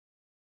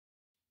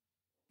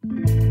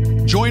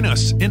Join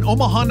us in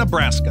Omaha,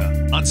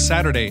 Nebraska on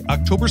Saturday,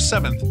 October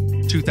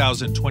 7th,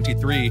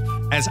 2023,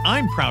 as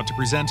I'm proud to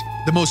present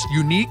the most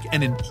unique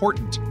and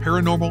important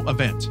paranormal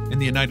event in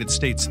the United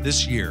States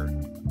this year,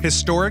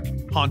 Historic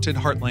Haunted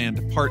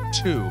Heartland Part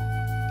 2,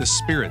 The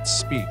Spirits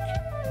Speak.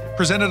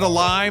 Presented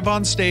alive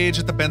on stage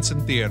at the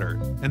Benson Theater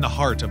in the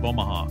heart of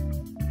Omaha.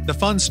 The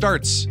fun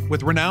starts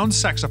with renowned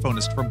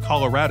saxophonist from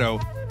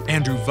Colorado,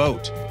 Andrew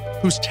Vogt,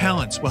 whose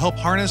talents will help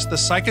harness the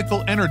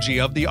psychical energy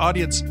of the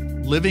audience,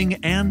 living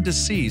and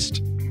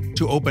deceased,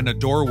 to open a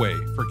doorway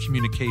for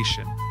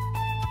communication.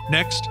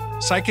 Next,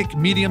 psychic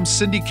medium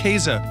Cindy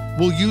Kaza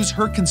will use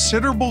her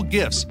considerable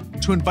gifts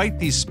to invite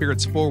these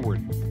spirits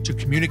forward to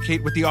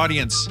communicate with the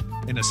audience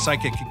in a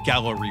psychic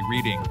gallery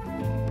reading.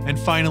 And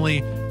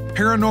finally,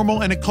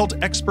 paranormal and occult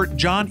expert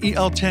John E.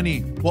 L.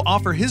 Tenney will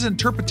offer his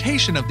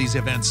interpretation of these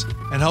events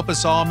and help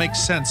us all make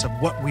sense of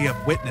what we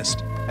have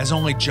witnessed, as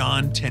only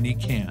John Tenney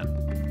can.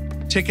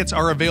 Tickets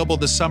are available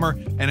this summer,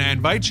 and I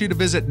invite you to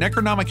visit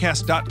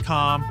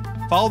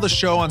Necronomicast.com. Follow the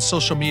show on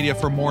social media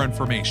for more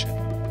information.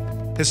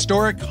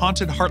 Historic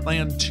Haunted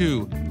Heartland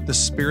 2, The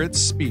Spirits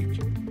Speak.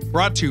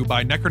 Brought to you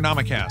by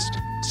Necronomicast.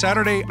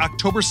 Saturday,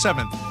 October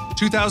 7th,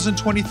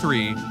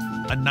 2023.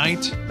 A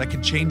night that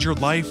can change your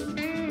life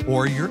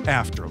or your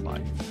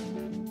afterlife.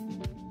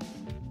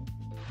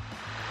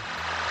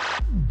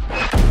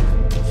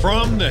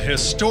 From the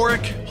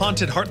historic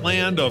Haunted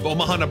Heartland of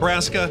Omaha,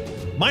 Nebraska,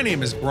 my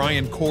name is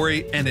Brian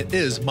Corey, and it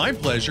is my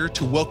pleasure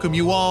to welcome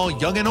you all,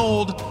 young and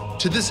old,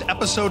 to this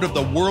episode of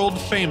the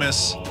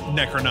world-famous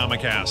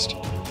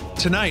Necronomicast.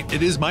 Tonight,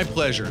 it is my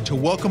pleasure to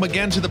welcome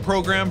again to the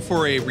program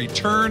for a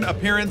return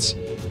appearance,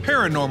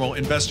 paranormal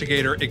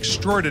investigator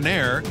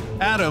extraordinaire,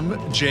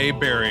 Adam J.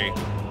 Berry.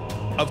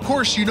 Of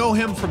course, you know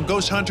him from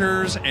Ghost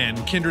Hunters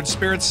and Kindred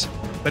Spirits,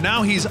 but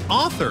now he's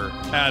author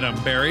Adam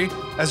Berry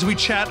as we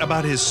chat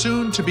about his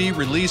soon-to-be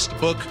released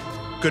book,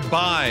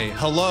 Goodbye,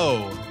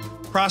 Hello,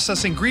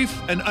 Processing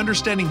Grief and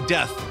Understanding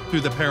Death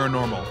Through the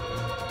Paranormal.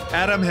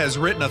 Adam has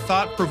written a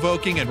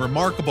thought-provoking and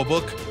remarkable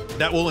book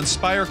that will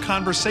inspire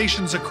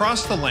conversations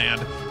across the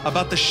land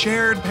about the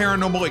shared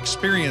paranormal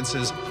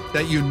experiences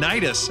that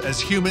unite us as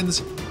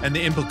humans and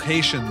the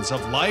implications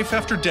of life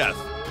after death.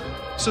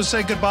 So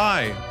say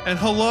goodbye and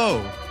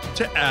hello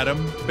to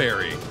Adam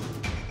Berry.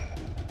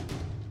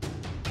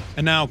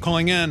 And now,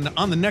 calling in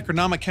on the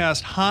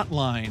Necronomicast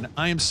hotline,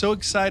 I am so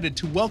excited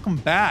to welcome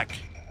back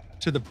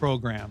to the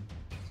program,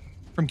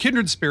 from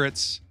Kindred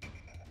Spirits,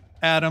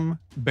 Adam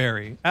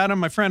Berry. Adam,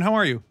 my friend, how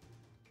are you?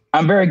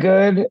 I'm very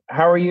good.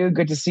 How are you?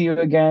 Good to see you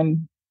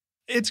again.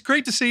 It's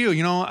great to see you.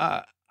 You know,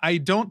 I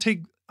don't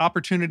take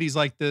opportunities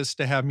like this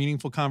to have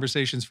meaningful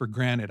conversations for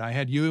granted. I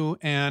had you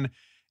and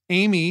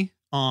Amy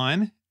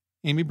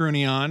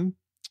Bruni on,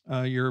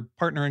 your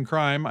partner in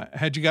crime. I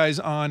had you guys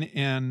on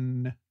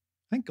in, I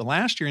think,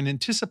 last year in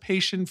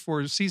anticipation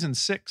for season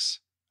 6,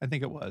 I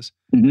think it was,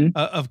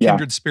 of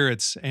Kindred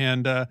Spirits.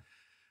 And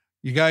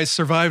you guys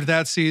survived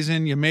that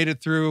season. You made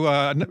it through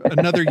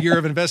another year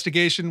of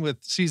investigation with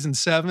season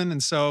 7.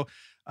 And so,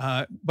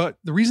 but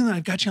the reason that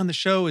I've got you on the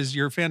show is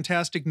your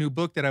fantastic new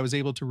book that I was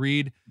able to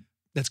read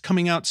that's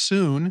coming out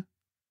soon.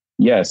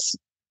 Yes.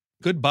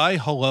 Goodbye,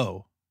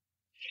 Hello.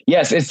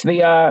 Yes, it's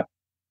the...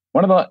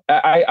 one of the,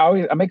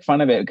 I make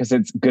fun of it because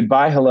it's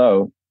Goodbye,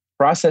 Hello,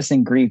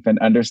 Processing Grief and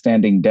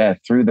Understanding Death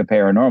Through the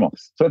Paranormal.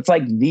 So it's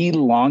like the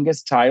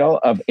longest title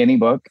of any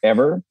book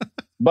ever,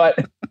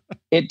 but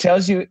it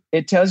tells you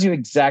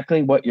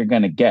exactly what you're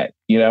going to get,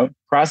 you know,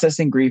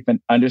 processing grief and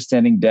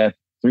understanding death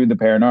through the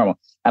paranormal.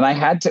 And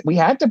we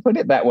had to put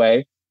it that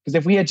way, because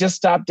if we had just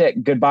stopped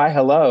at Goodbye,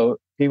 Hello,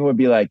 people would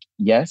be like,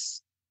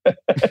 yes.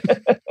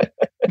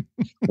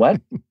 What?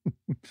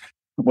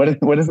 What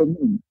does it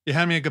mean? You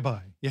had me at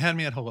goodbye. You had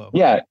me at hello.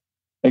 Yeah,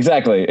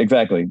 exactly.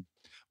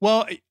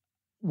 Well,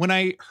 when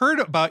I heard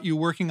about you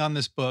working on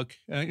this book,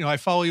 I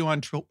follow you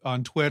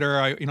on Twitter.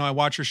 I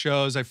watch your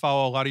shows. I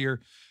follow a lot of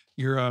your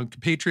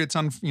compatriots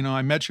on.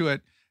 I met you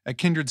at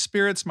Kindred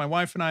Spirits. My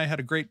wife and I had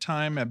a great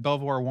time at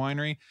Belvoir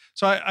Winery.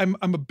 So I'm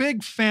a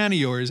big fan of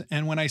yours.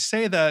 And when I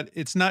say that,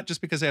 it's not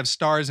just because I have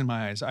stars in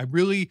my eyes. I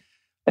really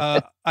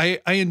I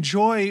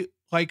enjoy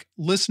like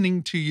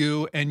listening to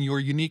you and your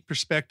unique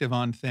perspective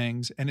on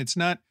things. And it's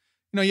not,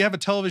 you have a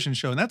television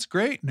show and that's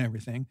great and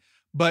everything,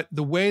 but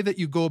the way that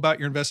you go about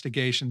your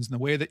investigations and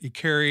the way that you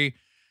carry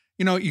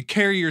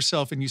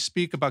yourself and you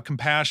speak about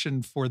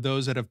compassion for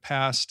those that have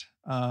passed,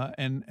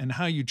 and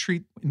how you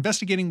treat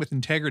investigating with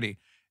integrity,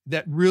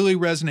 that really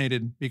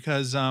resonated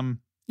because, I'm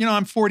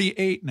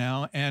 48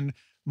 now and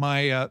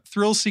my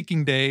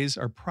thrill-seeking days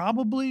are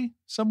probably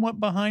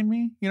somewhat behind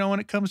me, when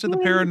it comes to the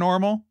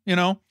paranormal,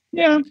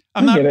 Yeah,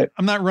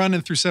 I'm not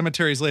running through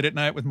cemeteries late at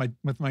night with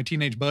my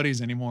teenage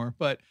buddies anymore.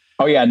 But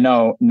oh yeah,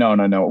 no.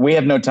 We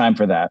have no time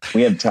for that.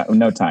 We have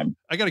no time.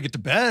 I got to get to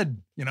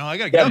bed. I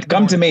got to get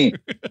come to me.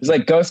 It's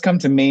like ghosts come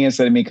to me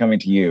instead of me coming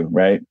to you,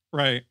 right?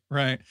 Right.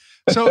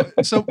 So,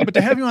 but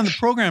to have you on the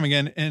program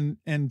again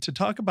and to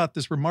talk about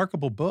this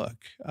remarkable book,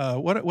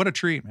 what a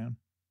treat, man.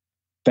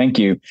 Thank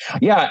you.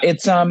 Yeah,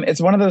 it's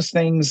one of those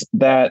things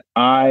that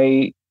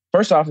I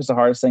first off, it's the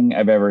hardest thing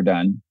I've ever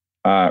done,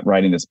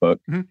 writing this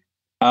book.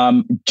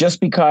 Just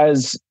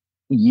because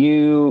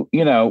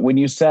when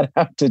you set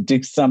out to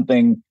do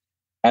something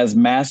as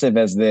massive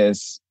as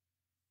this,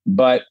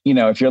 but,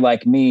 if you're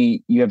like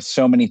me, you have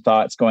so many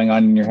thoughts going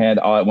on in your head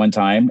all at one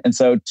time. And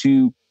so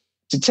to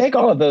take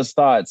all of those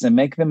thoughts and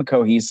make them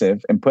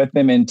cohesive and put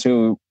them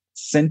into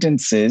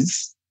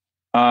sentences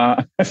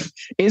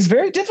is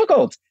very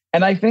difficult.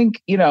 And I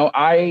think,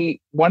 I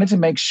wanted to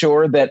make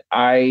sure that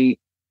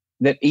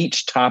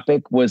each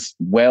topic was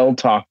well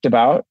talked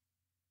about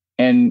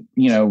and,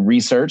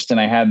 researched,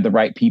 and I had the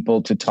right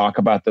people to talk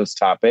about those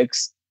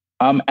topics.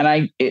 And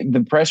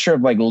the pressure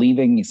of like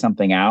leaving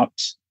something out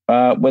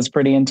was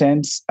pretty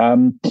intense.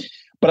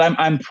 But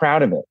I'm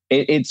proud of it.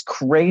 It's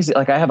crazy.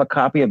 Like I have a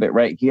copy of it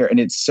right here, and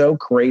it's so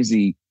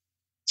crazy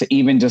to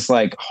even just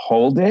like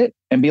hold it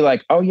and be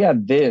like, oh yeah,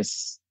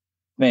 this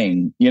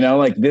thing,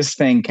 like this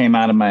thing came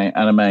out of my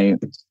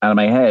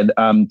head.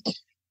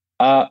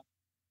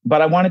 But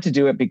I wanted to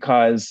do it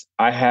because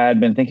I had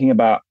been thinking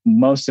about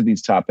most of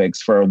these topics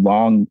for a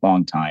long,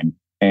 long time.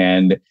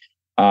 And,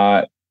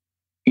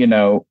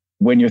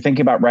 when you're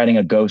thinking about writing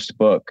a ghost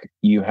book,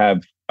 you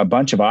have a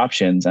bunch of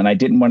options, and I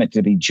didn't want it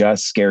to be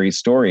just scary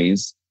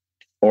stories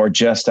or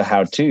just a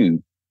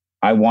how-to.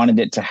 I wanted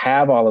it to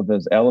have all of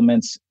those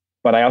elements,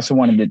 but I also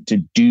wanted it to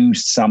do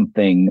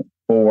something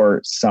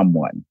for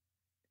someone.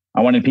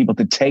 I wanted people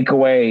to take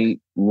away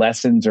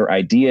lessons or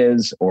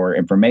ideas or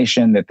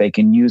information that they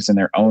can use in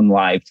their own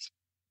life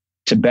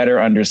to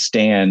better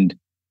understand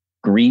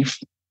grief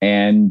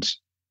and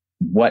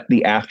what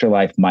the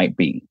afterlife might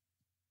be.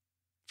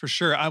 For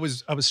sure. I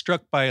was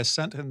struck by a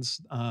sentence,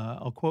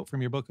 I'll quote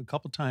from your book a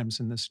couple times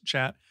in this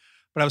chat,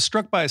 but I was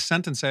struck by a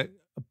sentence that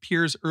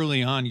appears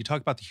early on. You talk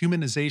about the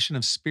humanization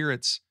of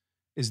spirits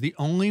is the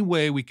only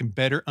way we can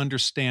better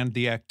understand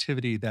the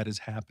activity that is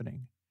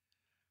happening.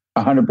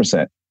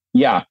 100%.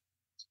 Yeah.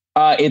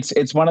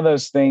 It's one of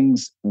those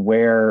things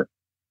where,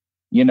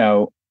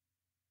 you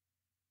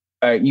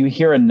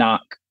hear a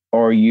knock,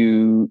 or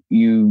you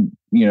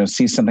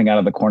see something out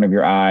of the corner of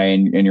your eye,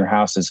 and your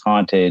house is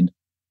haunted.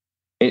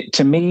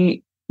 To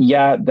me,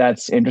 yeah,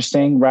 that's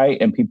interesting, right?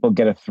 And people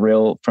get a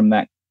thrill from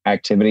that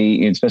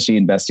activity, especially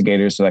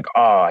investigators. So like,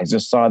 oh, I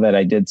just saw that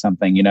I did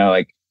something,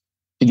 like,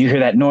 did you hear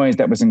that noise?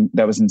 That was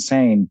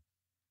insane.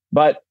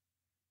 But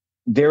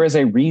there is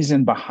a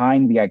reason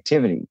behind the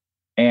activity.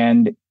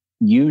 And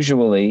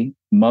usually,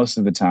 most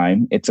of the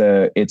time, it's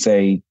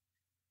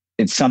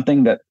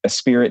something that a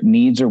spirit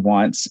needs or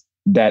wants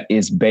that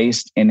is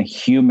based in a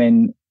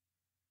human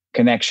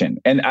connection.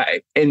 And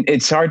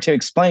it's hard to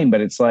explain,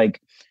 but it's like,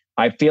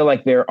 I feel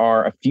like there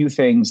are a few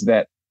things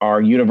that are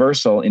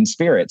universal in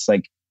spirits.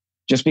 Like,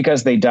 just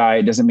because they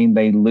die doesn't mean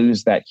they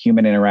lose that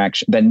human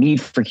interaction, that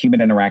need for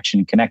human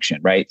interaction and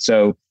connection, right?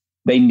 So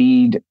they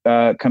need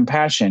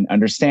compassion,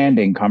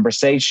 understanding,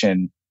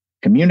 conversation,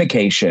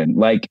 communication,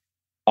 like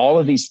all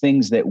of these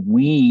things that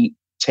we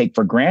take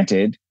for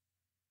granted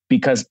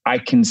because I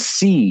can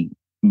see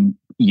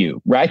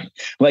you, right?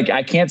 Like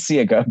I can't see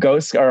a ghost.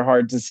 Ghosts are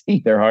hard to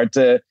see. They're hard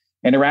to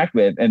interact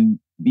with. And,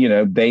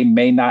 they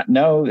may not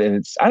know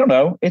that I don't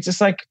know. It's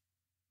just like,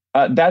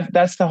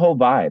 that's the whole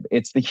vibe.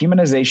 It's the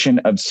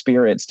humanization of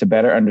spirits to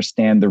better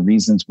understand the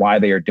reasons why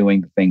they are doing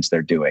the things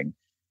they're doing,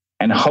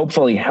 and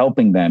hopefully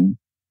helping them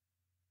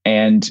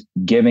and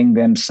giving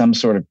them some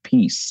sort of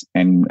peace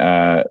and,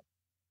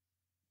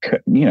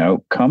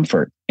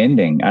 comfort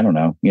ending. I don't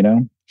know,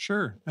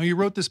 Sure. Now you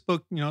wrote this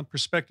book,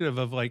 perspective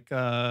of like,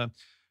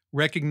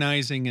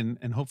 recognizing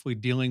and hopefully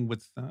dealing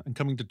with and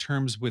coming to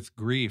terms with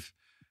grief.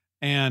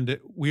 And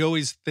we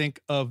always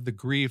think of the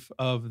grief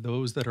of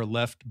those that are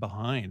left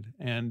behind.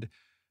 And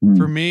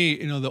for me,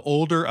 the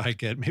older I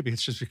get, maybe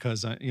it's just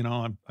because I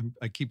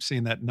keep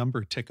seeing that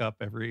number tick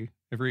up every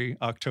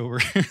October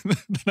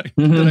that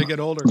I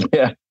get older.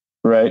 Yeah,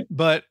 right.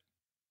 But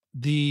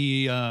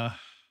the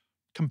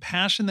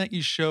compassion that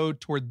you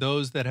showed toward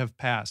those that have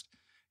passed,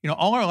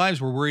 all our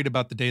lives we're worried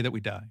about the day that we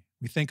die.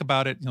 We think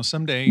about it,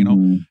 someday,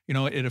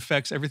 it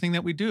affects everything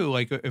that we do.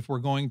 Like if we're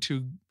going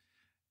to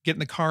get in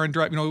the car and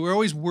drive, we're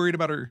always worried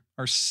about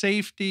our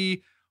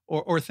safety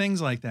or things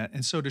like that.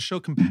 And so to show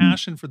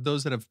compassion for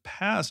those that have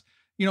passed,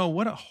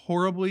 what a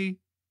horribly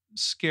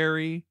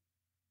scary,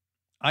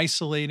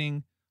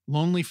 isolating,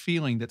 lonely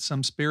feeling that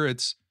some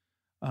spirits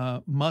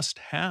must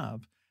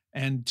have.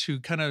 And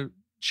to kind of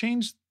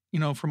change,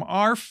 from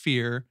our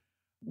fear,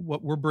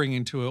 what we're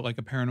bringing to it, like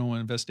a paranormal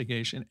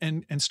investigation,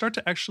 and start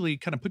to actually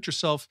kind of put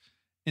yourself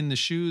in the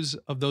shoes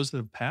of those that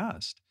have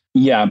passed.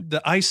 Yeah.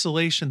 The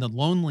isolation, the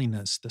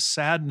loneliness, the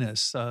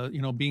sadness,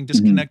 being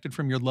disconnected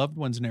from your loved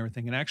ones and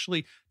everything, and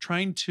actually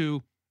trying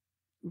to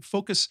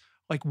focus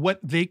like what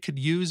they could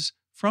use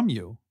from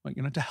you, like,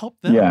 to help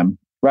them. Yeah.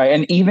 Right.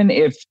 And even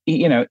if,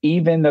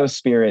 even those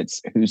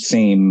spirits who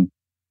seem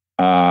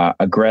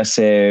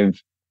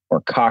aggressive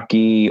or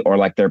cocky or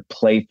like they're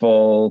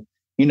playful,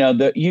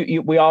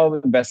 we all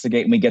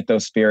investigate and we get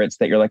those spirits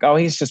that you're like, oh,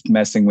 he's just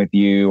messing with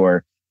you,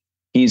 or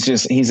he's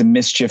a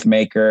mischief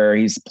maker,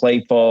 he's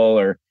playful,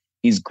 or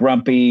he's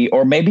grumpy,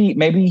 or maybe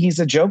he's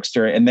a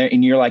jokester,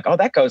 and you're like, oh,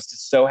 that ghost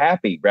is so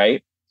happy,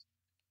 right?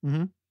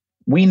 Mm-hmm.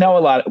 We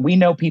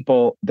know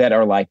people that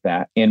are like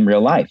that in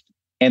real life.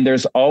 And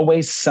there's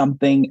always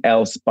something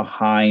else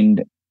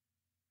behind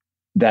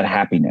that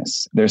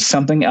happiness. There's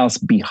something else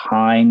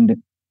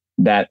behind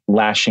that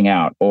lashing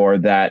out, or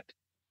that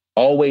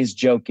always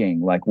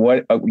joking. Like,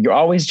 what, you're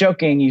always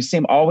joking. You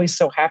seem always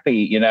so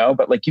happy,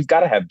 but like, you've got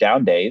to have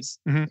down days.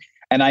 Mm-hmm.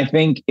 And I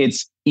think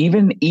it's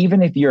even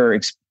if you're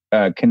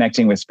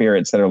connecting with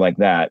spirits that are like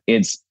that,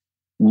 it's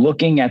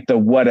looking at the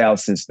what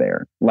else is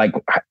there. Like,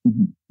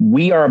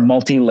 we are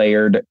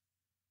multi-layered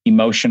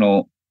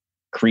emotional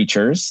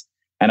creatures.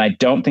 And I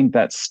don't think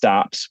that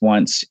stops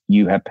once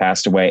you have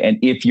passed away. And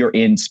if you're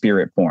in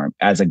spirit form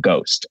as a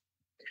ghost,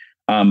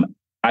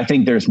 I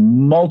think there's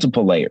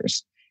multiple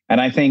layers. And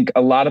I think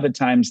a lot of the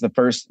times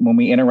when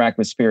we interact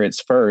with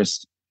spirits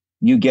first,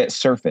 you get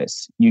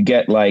surface, you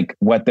get like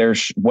what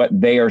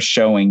they are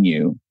showing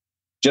you,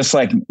 just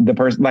like the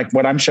person, like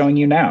what I'm showing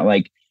you now.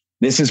 Like,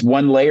 this is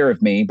one layer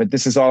of me, but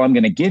this is all I'm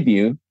going to give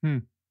you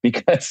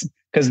because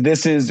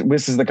this is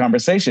the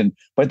conversation.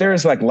 But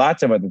there's like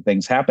lots of other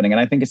things happening. And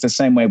I think it's the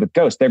same way with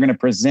ghosts. They're going to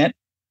present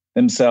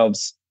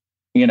themselves,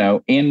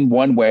 in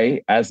one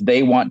way as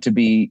they want to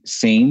be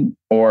seen,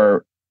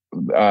 or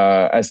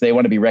as they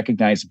want to be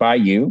recognized by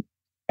you.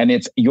 And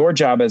it's your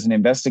job as an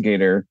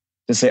investigator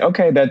to say,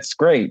 okay, that's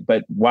great,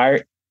 but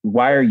why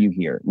are you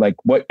here? Like,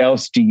 what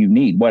else do you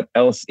need? What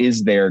else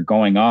is there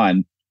going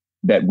on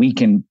that we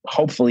can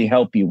hopefully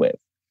help you with?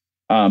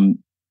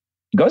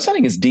 Ghost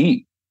hunting is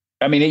deep.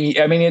 I mean,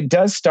 it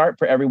does start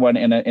for everyone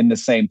in the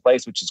same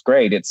place, which is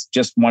great. It's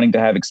just wanting to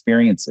have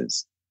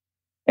experiences,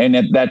 and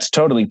that's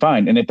totally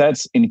fine. And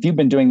if you've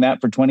been doing that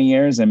for 20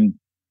 years and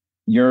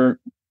you're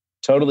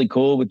totally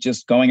cool with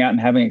just going out and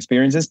having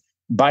experiences,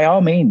 by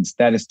all means,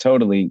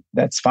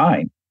 that's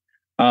fine.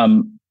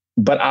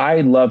 But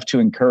I love to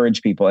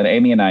encourage people, and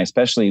Amy and I,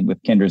 especially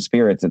with Kindred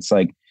Spirits, it's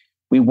like,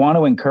 we want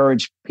to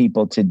encourage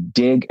people to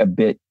dig a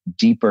bit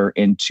deeper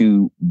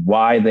into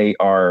why they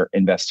are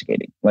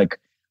investigating. Like,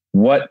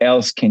 what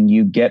else can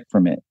you get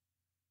from it?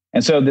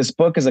 And so this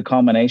book is a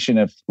culmination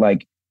of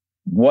like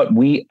what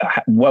we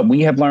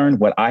have learned,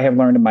 what I have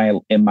learned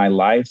in my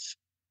life,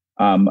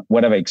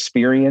 what I've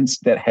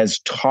experienced that has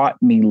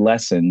taught me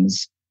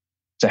lessons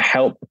to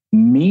help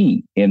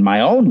me in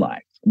my own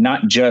life,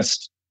 not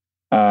just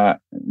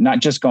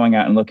going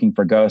out and looking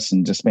for ghosts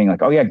and just being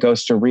like, oh yeah,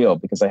 ghosts are real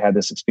because I had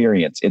this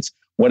experience. It's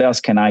what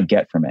else can I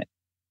get from it?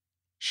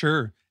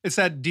 Sure. It's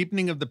that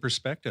deepening of the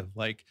perspective.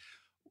 Like,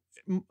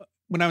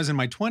 when I was in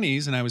my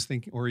 20s and I was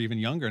thinking, or even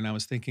younger, and I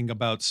was thinking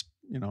about,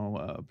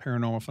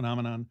 paranormal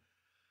phenomenon,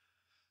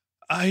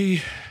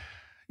 I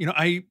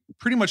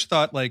pretty much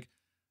thought like,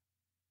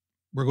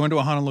 we're going to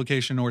a haunted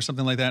location or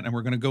something like that, and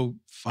we're going to go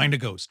find a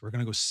ghost. We're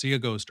going to go see a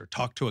ghost or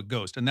talk to a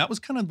ghost. And that was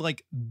kind of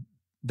like,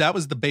 that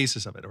was the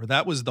basis of it, or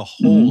that was the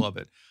whole of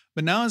it.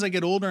 But now as I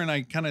get older and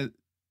I kind of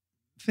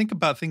think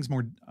about things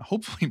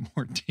hopefully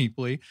more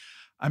deeply,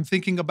 I'm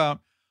thinking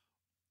about,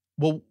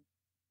 well,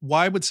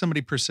 why would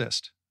somebody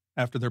persist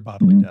after their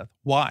bodily death?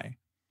 Why?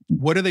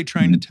 What are they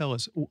trying to tell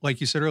us?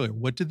 Like you said earlier,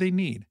 what do they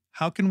need?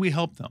 How can we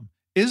help them?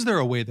 Is there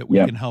a way that we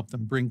can help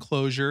them bring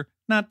closure,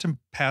 not to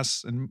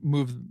pass and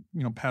move,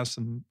 pass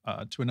them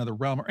to another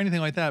realm or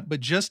anything like that, but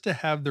just to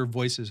have their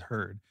voices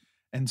heard?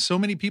 And so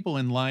many people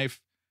in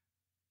life,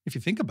 if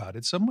you think about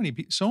it, so many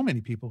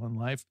people in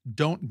life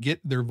don't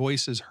get their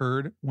voices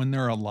heard when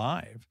they're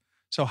alive.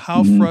 So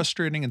how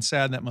frustrating and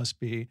sad that must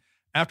be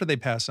after they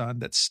pass on,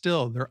 that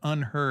still they're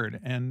unheard.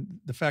 And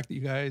the fact that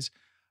you guys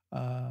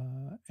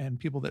and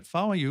people that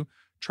follow you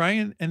try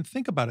and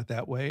think about it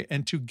that way,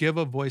 and to give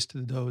a voice to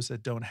those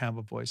that don't have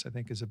a voice, I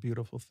think is a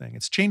beautiful thing.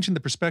 It's changing the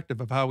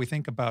perspective of how we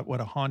think about what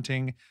a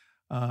haunting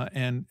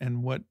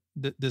and what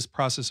this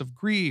process of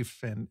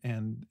grief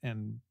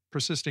and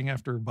persisting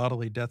after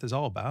bodily death is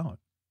all about.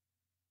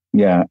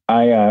 Yeah,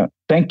 I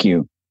thank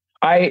you.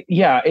 I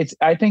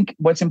think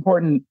what's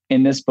important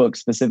in this book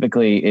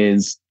specifically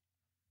is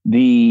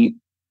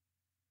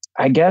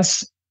I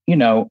guess,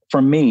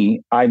 for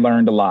me, I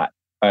learned a lot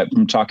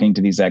from talking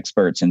to these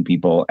experts and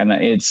people, and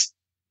it's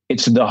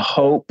the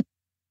hope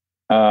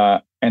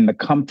and the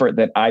comfort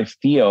that I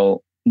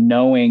feel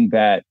knowing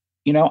that,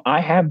 I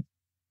have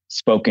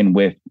spoken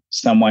with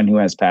someone who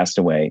has passed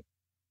away,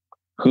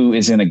 who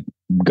is in a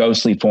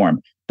ghostly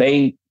form.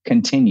 They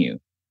continue,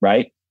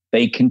 right?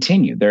 They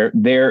continue.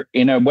 They're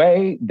in a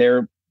way,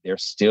 they're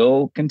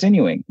still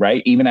continuing,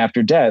 right? Even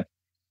after death.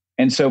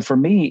 And so for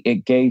me,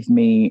 it gave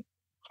me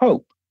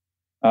hope.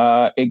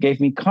 It gave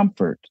me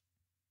comfort.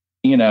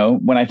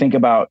 When I think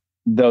about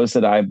those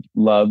that I've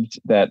loved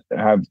that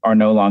are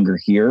no longer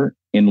here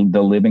in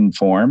the living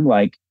form,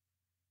 like,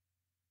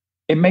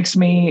 it makes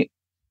me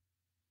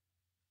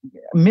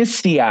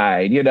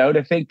misty-eyed,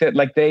 to think that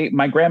like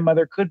my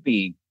grandmother could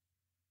be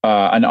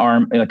an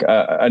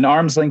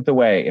arm's length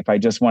away if I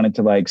just wanted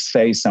to like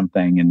say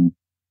something,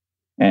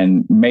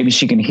 and maybe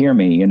she can hear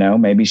me,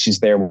 maybe she's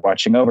there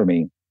watching over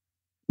me.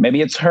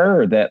 Maybe it's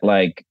her that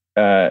like,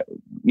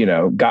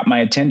 got my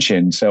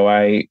attention. So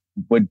I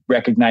would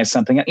recognize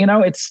something. You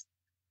know,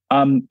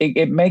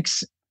 it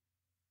makes,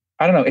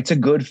 I don't know, it's a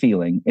good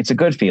feeling. It's a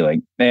good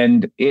feeling.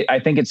 And I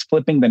think it's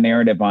flipping the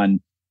narrative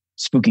on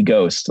spooky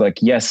ghosts. Like,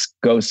 yes,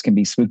 ghosts can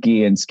be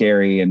spooky and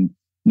scary and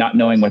not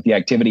knowing what the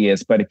activity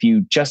is. But if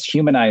you just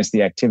humanize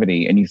the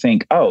activity and you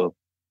think, oh,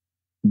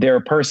 they're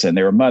a person,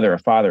 they're a mother, a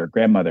father, a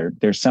grandmother,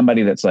 there's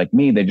somebody that's like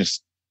me, they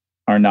just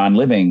are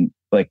non-living.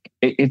 Like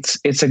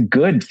it's a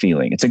good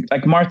feeling.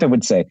 Like Martha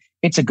would say,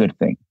 it's a good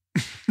thing.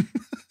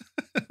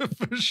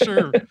 For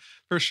sure.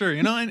 For sure.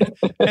 You know,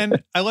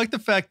 and I like the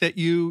fact that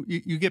you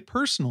get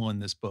personal in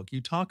this book.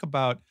 You talk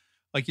about,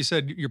 like you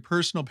said, your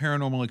personal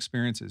paranormal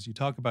experiences. You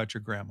talk about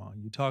your grandma.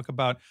 You talk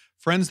about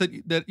friends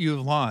that you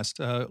have lost.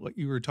 Like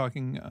you were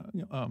talking,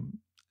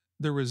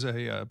 there was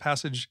a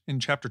passage in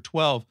chapter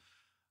 12,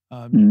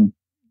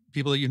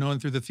 people that you know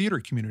through the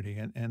theater community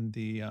and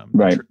the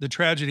right. the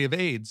tragedy of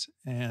AIDS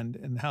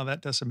and how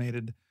that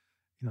decimated,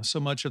 you know, so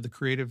much of the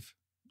creative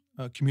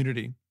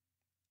community.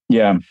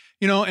 Yeah.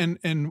 You know,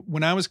 and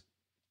when I was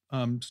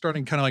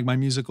starting kind of like my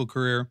musical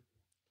career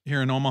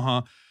here in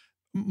Omaha,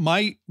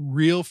 my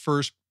real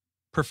first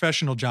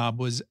professional job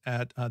was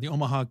at the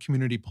Omaha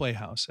Community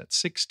Playhouse. At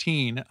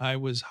 16, I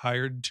was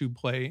hired to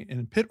play in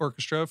a pit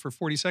orchestra for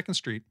 42nd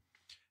Street.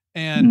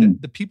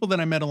 And the people that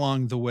I met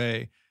along the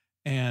way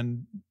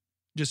and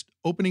just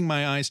opening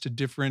my eyes to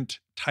different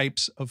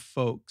types of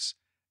folks.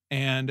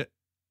 And,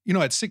 you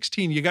know, at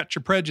 16, you got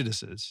your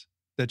prejudices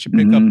that you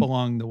pick up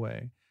along the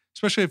way.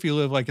 Especially if you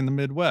live like in the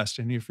Midwest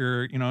and if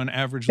you're, you know, an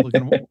average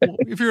looking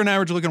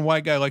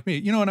white guy like me,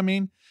 you know what I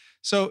mean?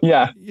 So,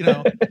 yeah, you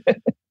know,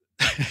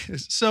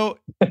 so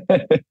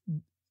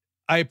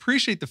I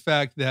appreciate the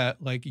fact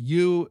that like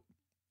you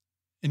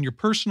and your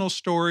personal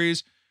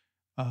stories,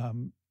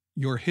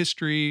 your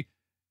history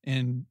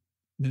and,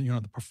 you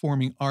know, the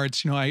performing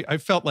arts, you know, I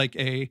felt like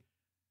a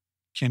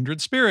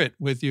kindred spirit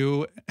with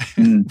you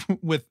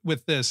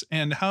with this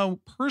and how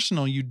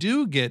personal you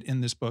do get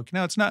in this book.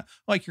 Now, it's not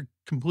like your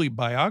complete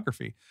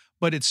biography,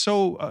 but it's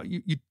so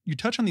you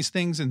touch on these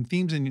things and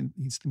themes and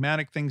these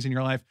thematic things in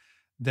your life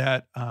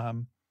that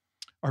are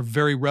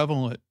very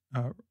relevant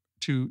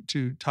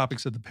to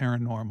topics of the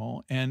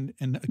paranormal. And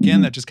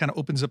again, that just kind of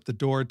opens up the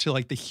door to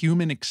like the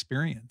human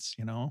experience,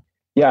 you know?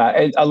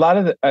 Yeah. A lot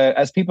of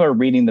as people are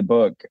reading the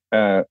book,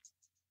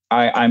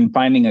 I'm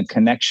finding a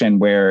connection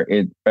where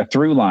a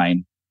through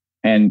line,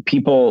 and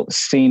people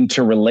seem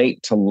to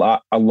relate to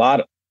a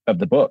lot of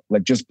the book,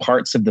 like just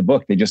parts of the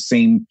book. They just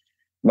seem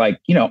like,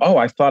 you know, oh,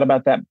 I've thought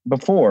about that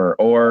before,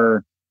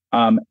 or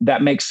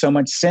that makes so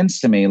much sense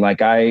to me.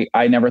 Like I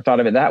never thought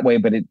of it that way,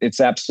 but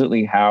it's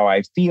absolutely how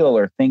I feel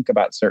or think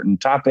about certain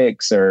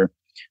topics. Or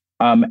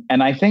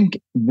and I think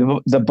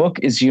the book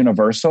is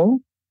universal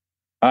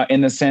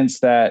in the sense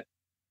that,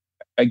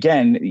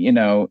 again, you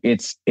know,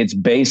 it's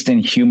based in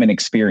human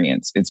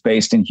experience. It's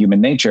based in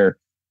human nature.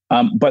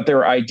 But there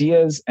are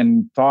ideas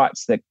and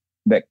thoughts that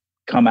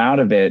come out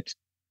of it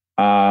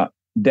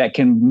that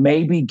can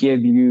maybe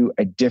give you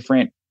a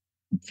different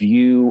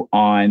view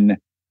on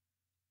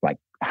like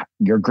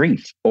your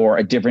grief, or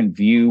a different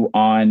view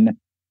on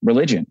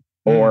religion,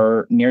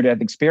 or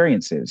near-death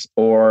experiences,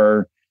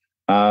 or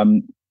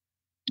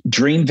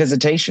dream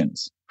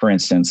visitations, for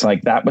instance.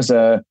 Like that was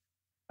a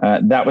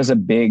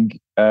big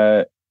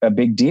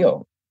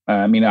deal.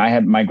 I mean,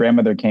 my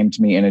grandmother came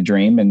to me in a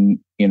dream, and,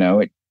 you know,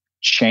 it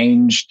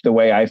changed the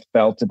way I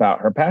felt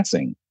about her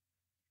passing.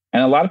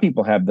 And a lot of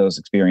people have those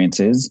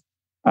experiences.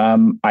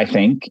 I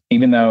think,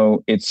 even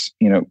though it's,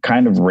 you know,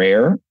 kind of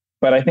rare,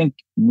 but I think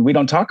we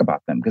don't talk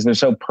about them because they're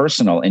so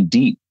personal and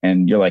deep.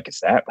 And you're like,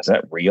 was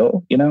that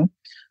real? You know?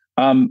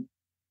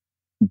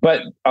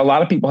 But a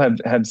lot of people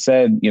have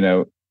said, you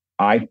know,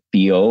 I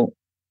feel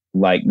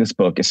like this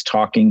book is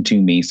talking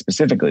to me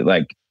specifically.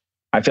 Like,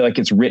 I feel like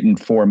it's written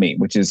for me,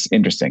 which is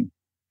interesting.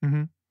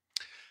 Mm-hmm.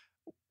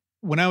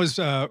 When I was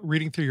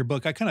reading through your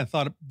book, I kind of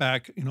thought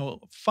back, you know,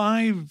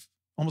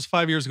 almost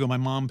 5 years ago, my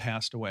mom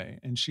passed away,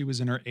 and she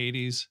was in her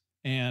 80s,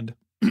 and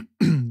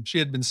she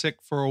had been sick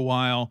for a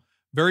while,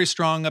 very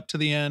strong up to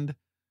the end.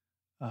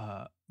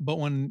 But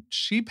when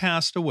she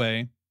passed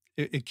away,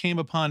 it came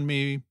upon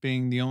me,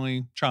 being the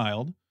only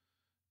child,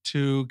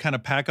 to kind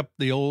of pack up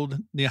the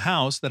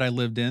house that I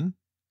lived in,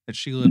 that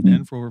she lived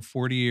in for over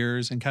 40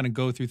 years, and kind of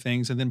go through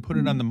things and then put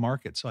it on the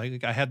market. So I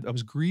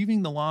was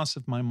grieving the loss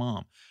of my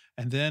mom,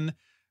 and then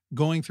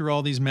going through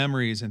all these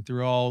memories and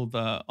through all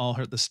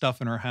the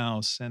stuff in her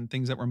house and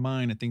things that were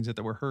mine and things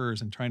that were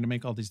hers, and trying to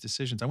make all these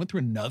decisions. I went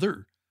through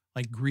another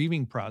like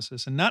grieving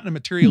process, and not in a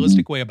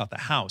materialistic way about the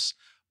house,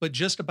 but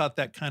just about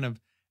that kind of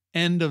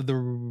end of the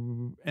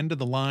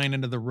line,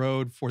 end of the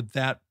road for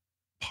that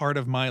part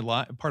of my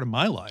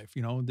life,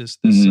 you know, this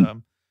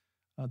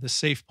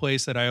safe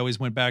place that I always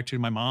went back to,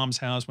 my mom's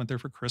house, went there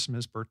for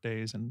Christmas,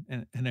 birthdays,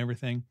 and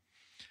everything.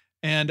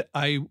 And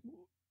I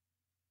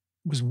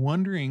was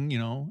wondering, you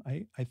know,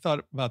 I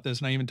thought about this,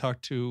 and I even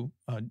talked to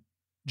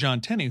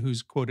John Tenney,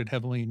 who's quoted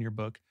heavily in your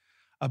book,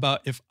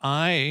 about if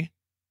I,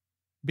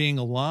 being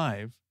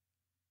alive,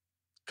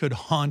 could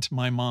haunt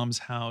my mom's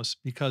house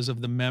because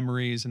of the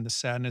memories and the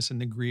sadness and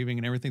the grieving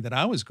and everything that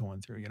I was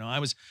going through. You know, I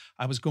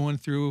was going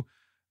through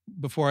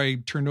before I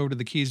turned over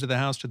the keys to the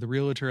house to the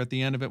realtor at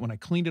the end of it. When I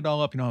cleaned it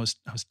all up, you know, I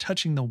was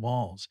touching the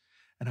walls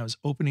and I was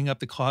opening up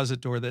the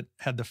closet door that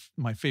had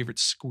my favorite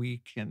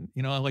squeak and,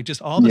 you know, like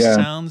just all the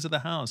sounds of the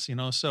house, you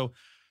know? So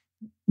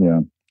yeah,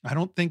 I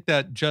don't think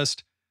that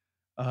just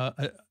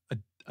a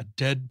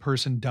dead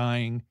person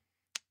dying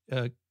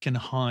can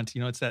haunt,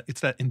 you know, it's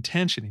that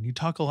intention. And you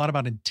talk a lot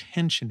about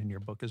intention in your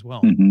book as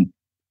well. Mm-hmm.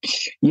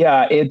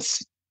 Yeah,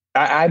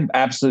 I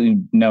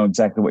absolutely know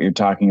exactly what you're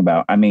talking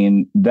about. I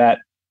mean, that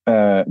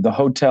the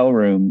hotel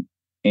room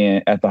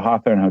at the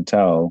Hawthorne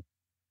Hotel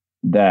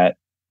that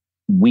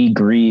we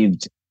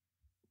grieved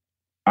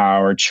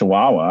our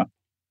Chihuahua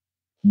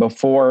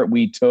before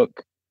we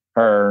took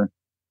her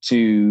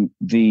to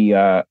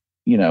the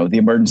the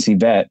emergency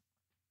vet.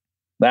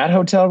 That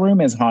hotel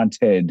room is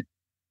haunted.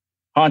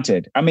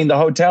 I mean, the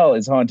hotel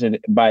is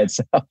haunted by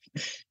itself.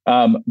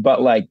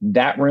 But like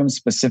that room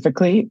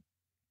specifically,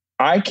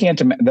 I can't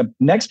imagine. The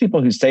next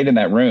people who stayed in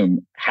that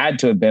room had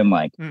to have been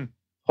like,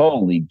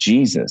 holy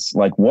Jesus,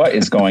 like what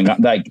is going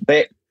on? Like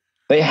they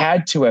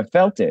had to have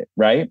felt it.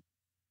 Right.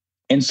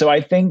 And so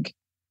I think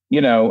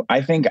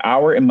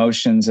our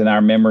emotions and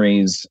our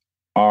memories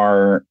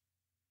are,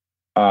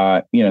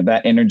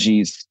 that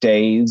energy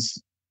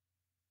stays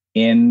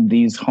in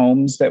these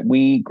homes that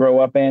we grow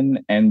up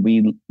in and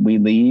we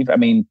leave. I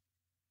mean,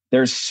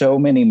 there's so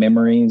many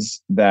memories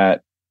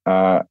that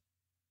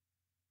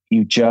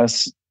you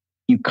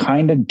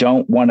kind of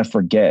don't want to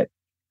forget.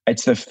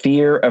 It's the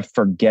fear of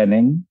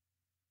forgetting,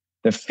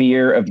 the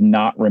fear of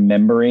not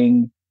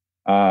remembering.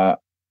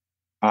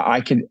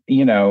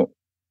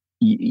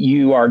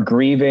 You are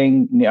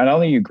grieving. Not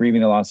only are you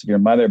grieving the loss of your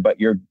mother, but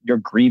you're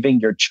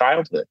grieving your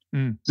childhood.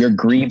 You're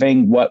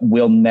grieving what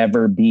will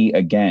never be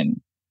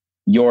again.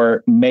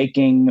 You're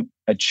making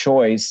a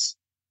choice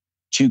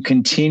to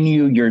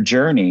continue your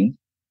journey.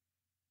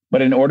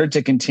 But in order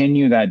to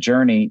continue that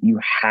journey, you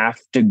have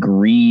to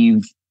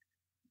grieve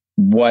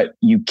what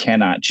you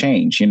cannot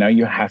change. You know,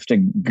 you have to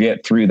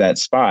get through that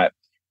spot.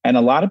 And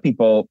I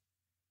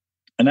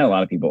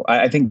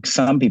think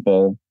some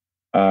people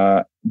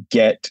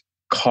get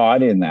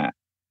caught in that,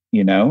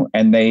 you know,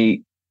 and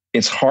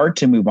it's hard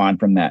to move on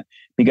from that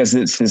because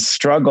it's this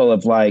struggle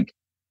of like,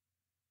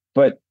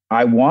 but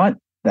I want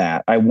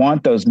that. I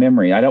want those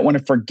memories. I don't want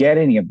to forget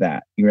any of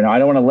that. You know, I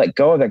don't want to let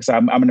go of that because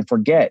I'm going to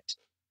forget.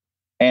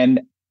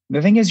 And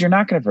the thing is, you're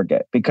not going to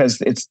forget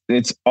because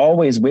it's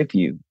always with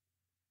you.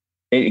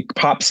 It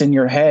pops in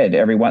your head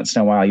every once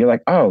in a while. You're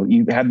like, oh,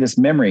 you have this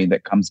memory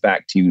that comes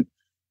back to you.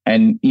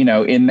 And, you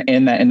know, in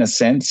a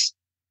sense,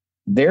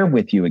 they're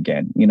with you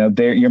again. You know,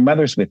 your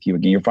mother's with you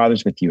again. Your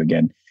father's with you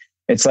again.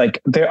 It's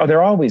like,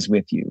 they're always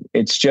with you.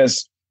 It's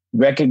just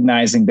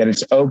recognizing that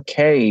it's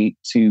okay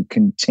to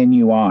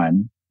continue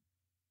on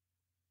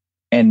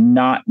and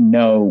not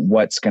know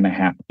what's going to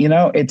happen. You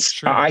know, it's,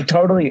 sure. I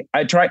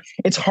try.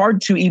 It's hard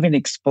to even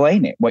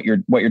explain it, what you're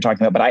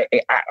talking about, but I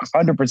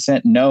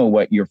 100% know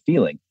what you're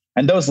feeling.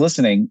 And those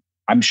listening,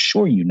 I'm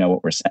sure you know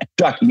what we're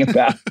talking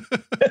about.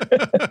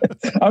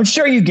 I'm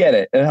sure you get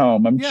it at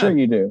home. I'm sure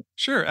you do.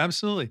 Sure.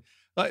 Absolutely.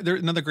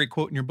 Another great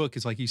quote in your book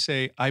is like you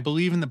say, I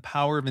believe in the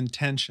power of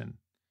intention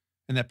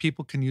and that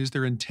people can use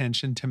their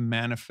intention to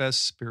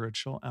manifest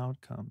spiritual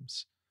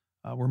outcomes.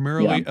 We're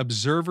merely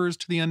observers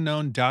to the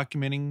unknown,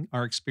 documenting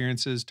our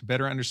experiences to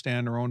better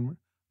understand our own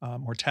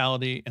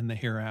mortality and the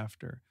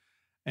hereafter.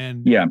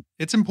 And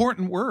it's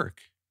important work.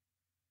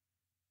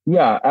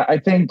 Yeah, I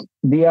think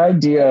the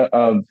idea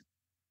of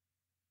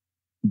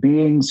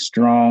being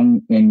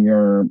strong in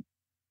your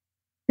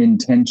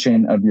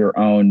intention of your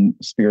own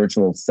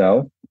spiritual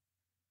self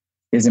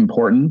is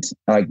important.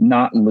 Like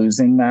not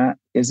losing that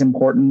is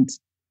important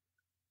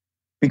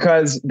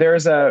because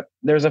there's a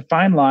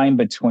fine line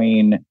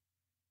between,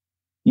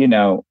 you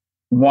know,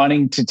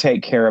 wanting to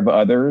take care of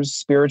others'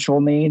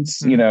 spiritual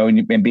needs, you know,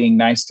 and being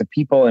nice to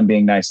people and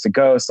being nice to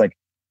ghosts. Like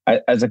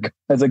as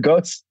a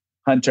ghost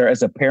hunter,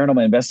 as a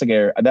paranormal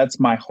investigator, that's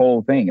my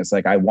whole thing. It's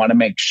like, I want to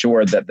make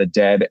sure that the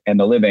dead and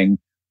the living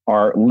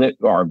are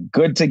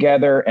good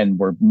together and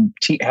we're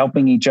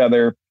helping each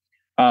other.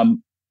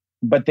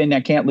 But then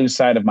I can't lose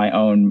sight of my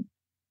own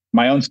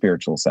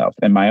spiritual self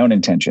and my own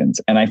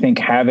intentions. And I think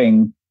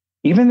having,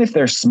 even if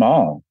they're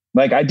small,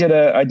 like I did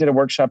a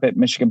workshop at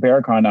Michigan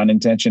Paracon on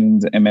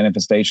intentions and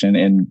manifestation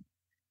in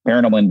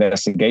paranormal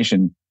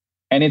investigation.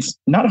 And it's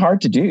not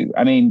hard to do.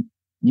 I mean,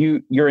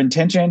 your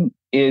intention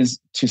is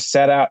to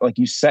set out, like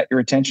you set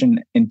your intention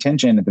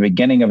at the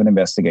beginning of an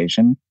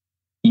investigation.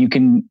 You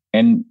can,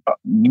 and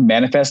you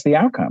manifest the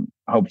outcome,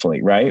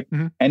 hopefully, right?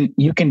 Mm-hmm. And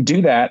you can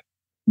do that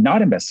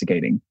not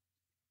investigating.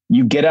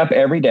 You get up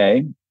every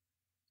day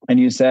and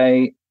you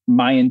say,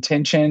 my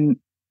intention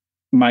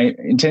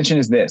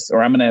is this,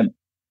 or I'm going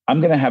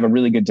to have a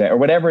really good day, or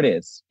whatever it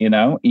is. You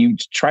know, you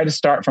try to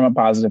start from a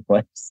positive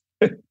place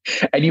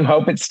and you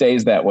hope it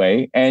stays that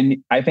way. And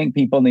I think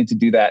people need to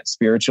do that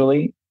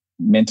spiritually,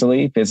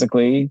 mentally,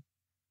 physically,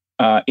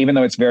 even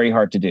though it's very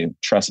hard to do.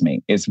 Trust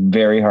me, it's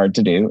very hard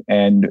to do.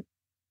 And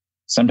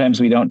sometimes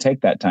we don't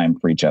take that time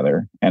for each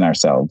other and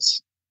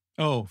ourselves.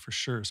 Oh, for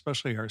sure.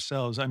 Especially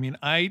ourselves. I mean,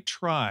 I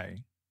try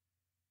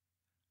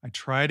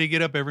to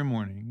get up every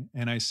morning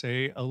and I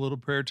say a little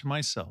prayer to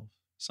myself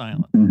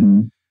silently.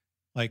 Mm-hmm.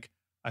 Like,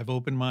 I've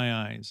opened my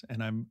eyes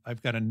and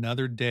I've got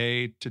another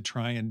day to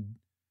try and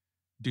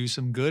do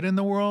some good in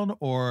the world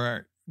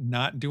or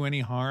not do any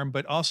harm,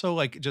 but also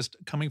like just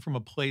coming from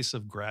a place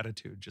of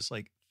gratitude, just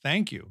like,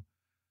 thank you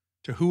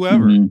to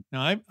whoever. Mm-hmm.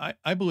 Now,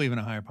 I believe in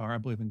a higher power. I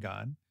believe in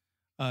God.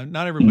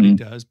 Not everybody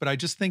Mm-hmm. does, but I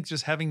just think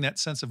just having that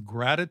sense of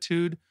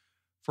gratitude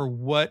for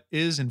what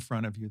is in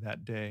front of you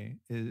that day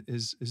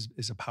is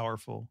a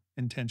powerful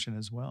intention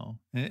as well.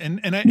 And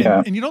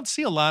you don't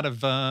see a lot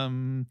of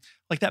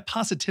like that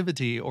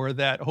positivity or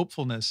that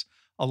hopefulness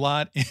a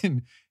lot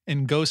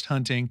in ghost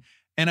hunting.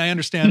 And I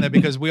understand that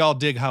because we all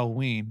dig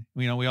Halloween.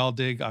 You know, we all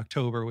dig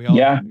October. We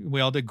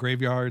all dig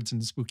graveyards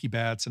and spooky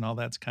bats and all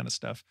that kind of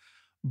stuff.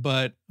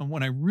 But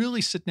when I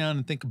really sit down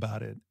and think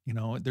about it, you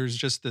know, there's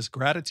just this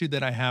gratitude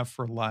that I have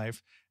for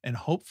life, and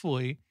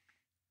hopefully,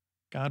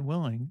 God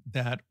willing,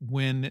 that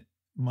when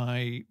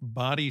my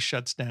body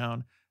shuts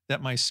down,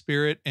 that my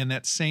spirit and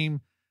that same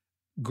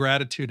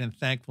gratitude and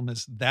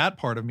thankfulness, that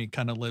part of me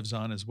kind of lives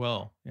on as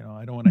well. You know,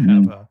 I don't want to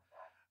have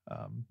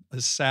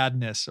a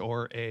sadness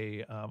or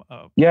a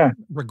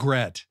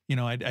regret. You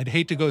know, I'd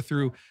hate to go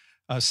through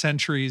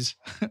centuries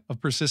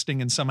of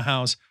persisting in some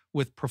house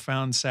with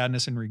profound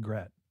sadness and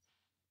regret.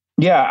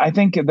 Yeah, I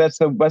think that's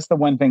the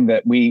one thing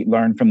that we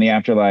learn from the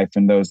afterlife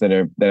and those that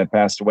have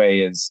passed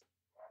away is,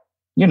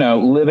 you know,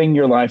 living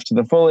your life to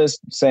the fullest,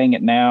 saying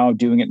it now,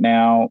 doing it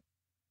now,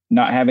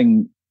 not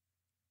having,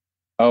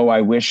 oh,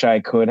 I wish I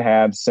could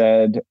have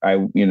said, I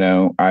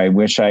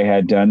wish I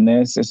had done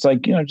this. It's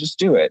like, you know, just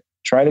do it.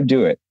 Try to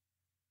do it.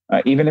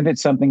 Even if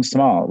it's something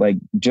small, like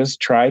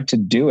just try to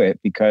do it,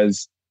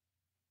 because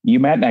you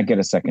might not get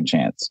a second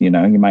chance. You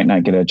know, you might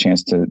not get a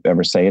chance to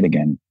ever say it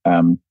again.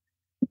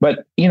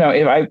 But, you know,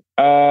 if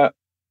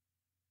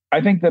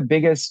I think the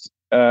biggest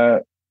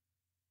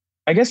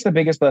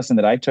lesson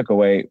that I took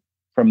away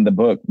from the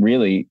book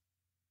really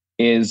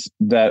is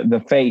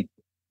the faith,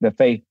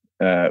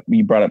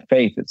 you brought up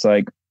faith. It's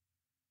like,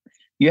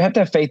 you have to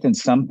have faith in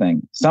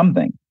something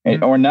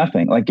mm-hmm. or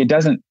nothing. Like it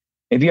doesn't,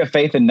 if you have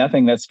faith in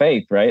nothing, that's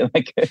faith, right?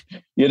 Like,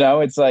 you know,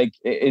 it's like,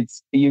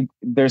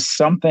 there's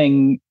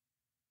something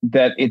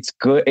that it's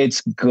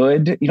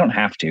good. You don't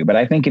have to, but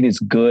I think it is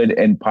good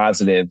and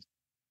positive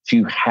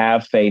to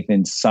have faith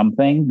in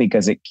something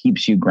because it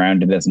keeps you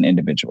grounded as an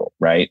individual,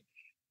 right?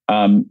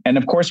 And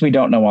of course, we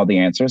don't know all the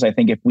answers. I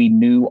think if we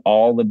knew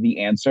all of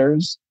the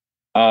answers,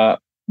 there's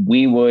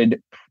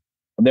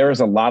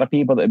a lot of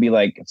people that would be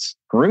like,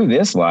 screw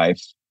this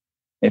life.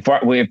 If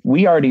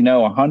we already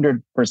know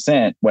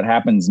 100% what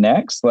happens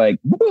next, like,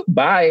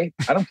 bye,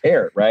 I don't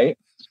care, right?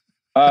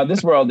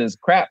 This world is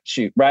crap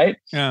shoot, right?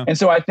 Yeah. And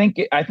so I think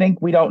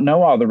we don't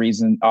know all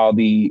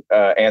the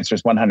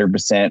answers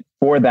 100%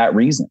 for that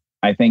reason.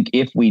 I think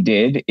if we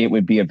did, it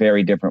would be a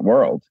very different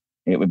world.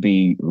 It would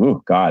be,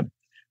 oh God.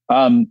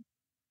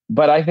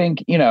 But I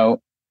think, you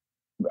know,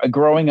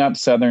 growing up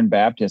Southern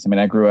Baptist, I mean,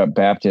 I grew up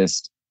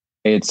Baptist.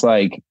 It's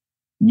like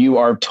you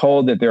are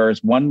told that there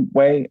is one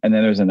way and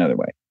then there's another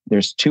way.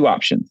 There's two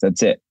options.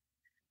 That's it.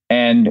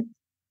 And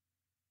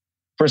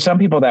for some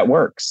people that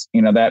works,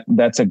 you know,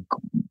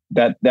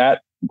 that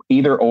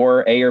either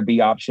or A or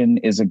B option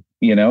is it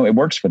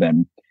works for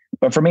them.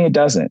 But for me, it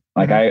doesn't.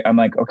 Like mm-hmm. I'm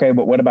like, okay,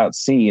 but what about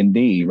C and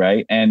D,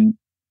 right? And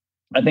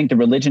I think the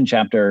religion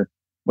chapter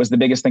was the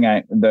biggest thing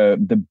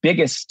the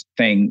biggest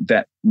thing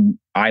that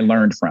I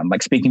learned from.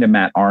 Like speaking to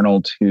Matt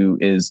Arnold, who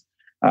is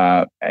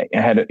had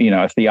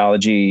a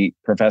theology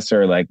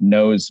professor, like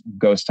knows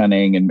ghost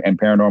hunting and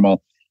paranormal.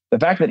 The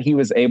fact that he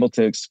was able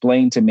to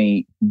explain to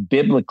me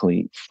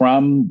biblically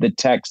from the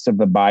text of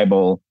the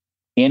Bible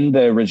in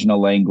the original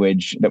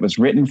language that was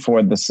written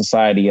for the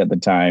society at the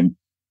time,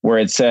 where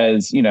it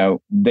says, you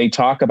know, they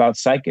talk about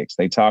psychics,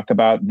 they talk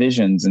about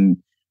visions, and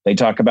they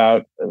talk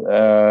about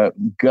there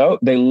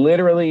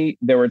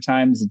were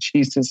times that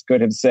Jesus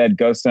could have said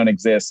ghosts don't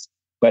exist,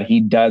 but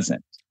he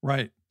doesn't.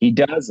 Right. He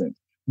doesn't,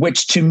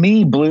 which to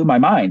me blew my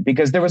mind,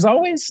 because there was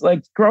always,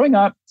 like, growing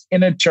up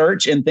in a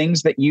church and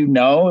things that, you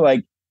know,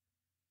 like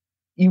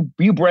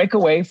you break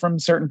away from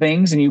certain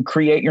things and you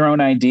create your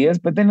own ideas.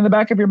 But then in the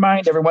back of your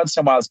mind, every once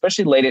in a while,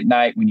 especially late at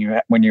night when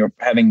you're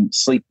having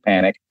sleep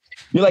panic,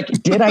 you're like,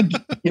 did I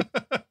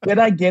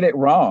get it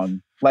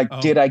wrong? Like,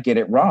 did I get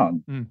it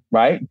wrong?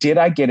 Right? Did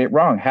I get it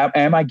wrong?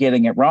 Am I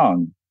getting it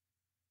wrong?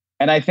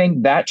 And I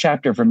think that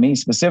chapter for me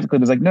specifically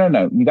was like,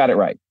 no, you got it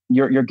right.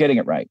 You're getting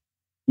it right.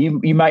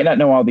 You might not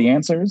know all the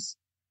answers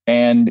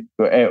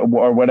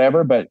or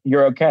whatever, but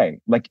you're okay.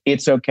 Like,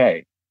 it's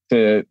okay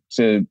to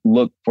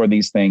look for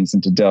these things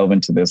and to delve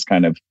into this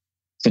kind of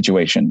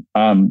situation.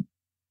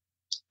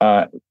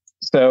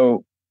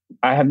 So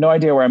I have no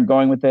idea where I'm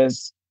going with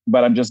this,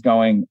 but I'm just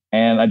going,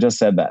 and I just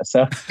said that.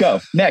 So go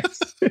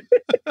next.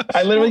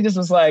 I literally just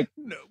was like,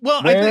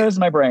 well, where's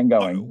my brain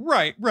going?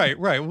 Right.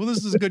 Well,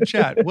 this is good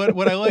chat.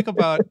 What I like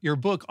about your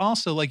book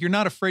also, like, you're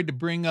not afraid to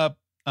bring up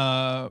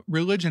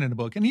religion in a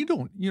book, and you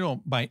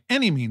don't by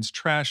any means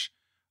trash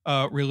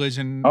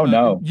religion. Oh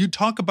no. You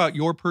talk about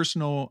your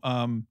personal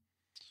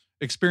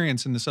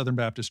experience in the Southern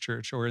Baptist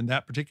Church, or in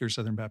that particular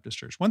Southern Baptist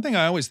Church. One thing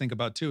I always think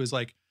about too is,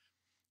 like,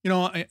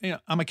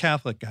 I'm a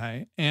Catholic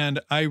guy, and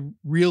I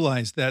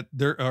realize that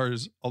there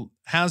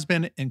has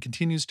been and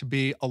continues to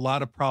be a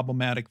lot of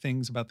problematic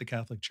things about the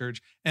Catholic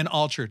Church and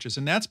all churches.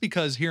 And that's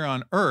because here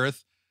on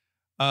earth,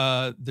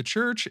 all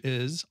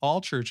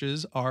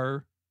churches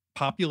are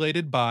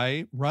populated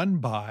by, run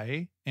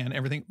by, and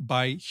everything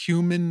by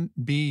human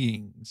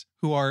beings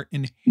who are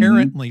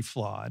inherently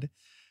flawed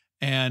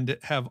and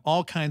have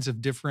all kinds of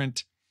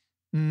different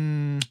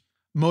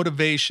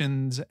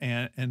motivations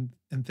and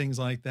things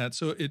like that.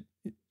 So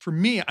for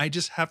me, I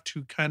just have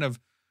to kind of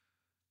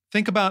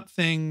think about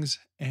things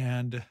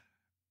and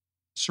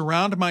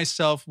surround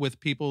myself with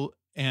people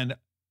and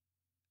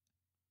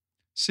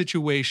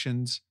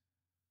situations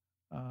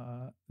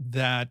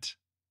that,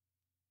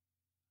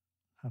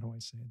 how do I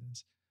say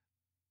this,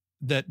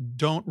 that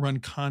don't run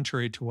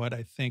contrary to what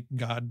I think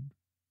God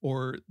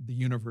or the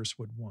universe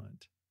would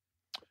want.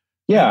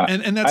 Yeah,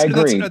 and I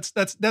agree.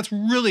 That's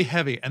really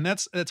heavy, and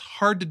that's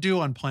hard to do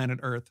on planet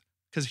Earth,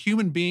 because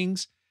human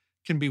beings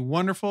can be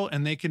wonderful,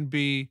 and they can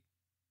be,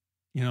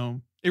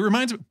 it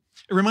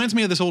reminds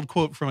me of this old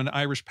quote from an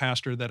Irish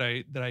pastor that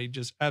I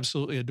just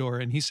absolutely adore.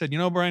 And he said,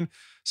 Brian,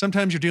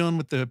 sometimes you're dealing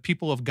with the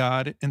people of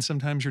God, and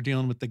sometimes you're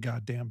dealing with the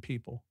goddamn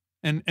people.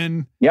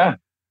 And yeah,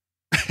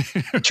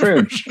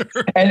 true. Sure.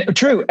 And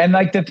true. And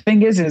like, the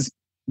thing is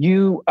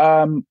you,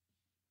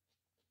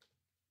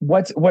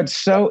 what's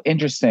so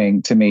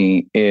interesting to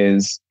me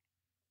is,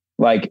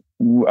 like,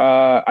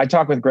 I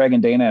talk with Greg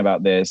and Dana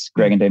about this,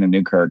 Greg and Dana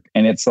Newkirk,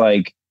 and it's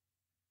like,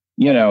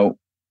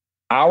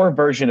 our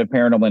version of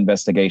paranormal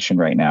investigation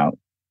right now,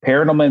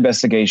 paranormal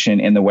investigation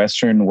in the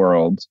Western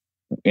world,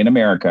 in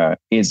America,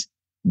 is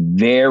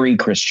very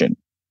Christian.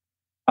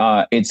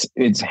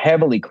 It's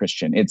heavily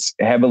Christian. It's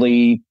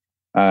heavily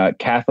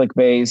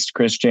Catholic-based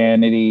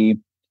Christianity.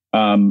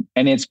 And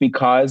it's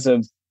because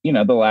of,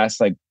 the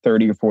last like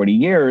 30 or 40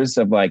 years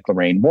of like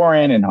Lorraine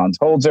Warren and Hans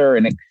Holzer.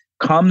 And it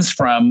comes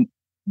from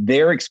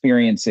their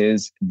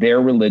experiences, their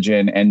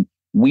religion. And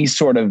we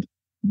sort of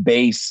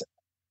base,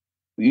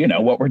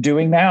 what we're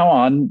doing now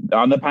on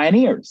the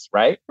pioneers.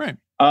 Right. Right.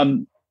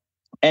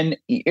 And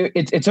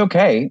it's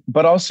okay.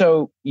 But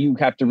also you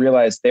have to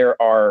realize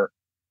there are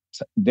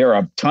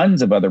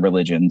tons of other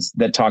religions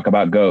that talk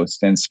about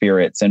ghosts and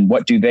spirits and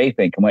what do they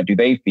think and what do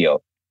they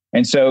feel.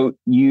 And so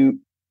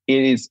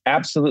it is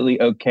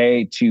absolutely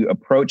okay to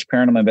approach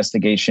paranormal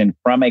investigation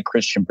from a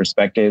Christian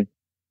perspective,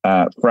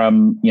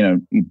 from,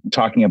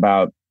 talking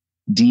about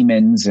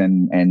demons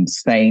and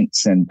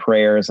saints and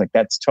prayers. Like,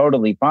 that's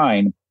totally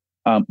fine.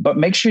 But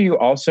make sure you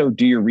also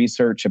do your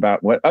research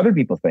about what other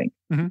people think,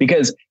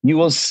 because you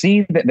will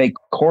see that they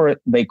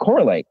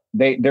correlate.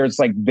 There's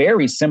like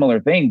very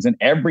similar things in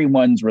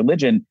everyone's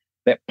religion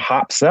that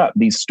pops up.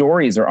 These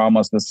stories are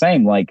almost the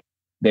same. Like,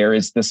 there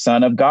is the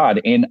Son of God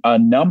in a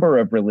number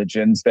of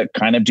religions that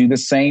kind of do the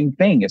same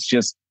thing. It's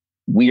just,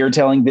 we are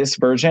telling this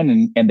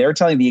version and they're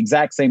telling the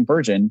exact same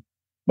version,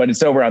 but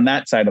it's over on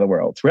that side of the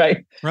world.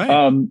 Right. Right.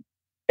 And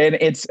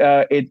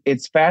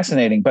it's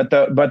fascinating, but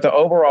the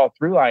overall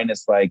through line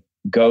is like,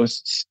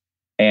 ghosts,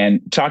 and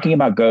talking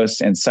about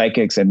ghosts and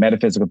psychics and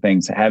metaphysical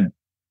things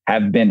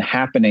have been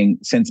happening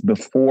since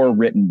before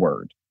written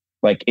word.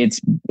 Like, it's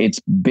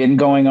been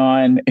going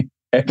on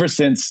ever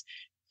since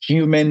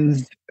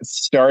humans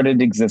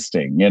started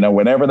existing,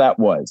 whenever that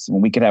was,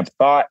 when we could have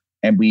thought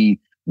and we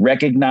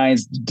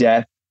recognized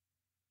death,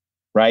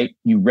 right?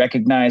 You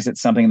recognize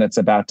it's something that's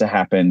about to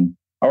happen,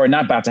 or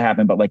not about to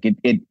happen, but like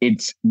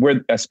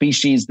we're a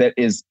species that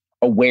is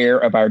aware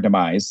of our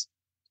demise.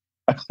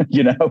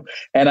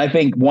 And I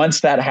think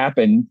once that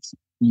happens,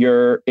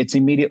 it's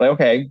immediately,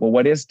 okay, well,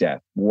 what is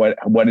death?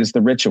 What is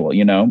the ritual?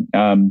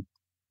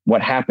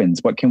 What happens?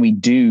 What can we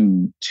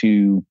do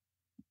to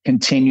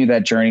continue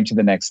that journey to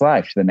the next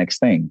life, to the next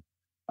thing?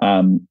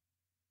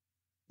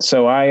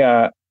 So I'm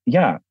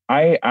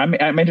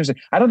interested.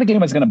 I don't think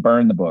anyone's going to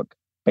burn the book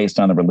based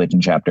on the religion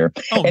chapter.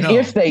 Oh, and no.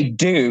 if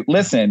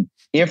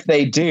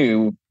they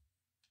do,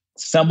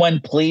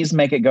 someone please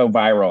make it go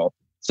viral,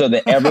 so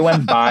that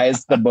everyone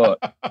buys the book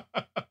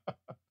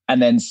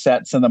and then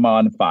sets them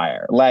on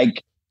fire.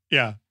 Like,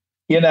 yeah,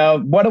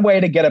 what a way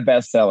to get a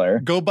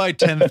bestseller. Go buy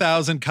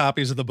 10,000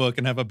 copies of the book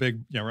and have a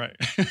big, yeah, right.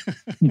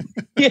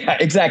 Yeah,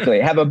 exactly.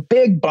 Have a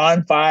big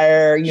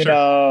bonfire,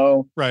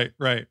 Sure. Right.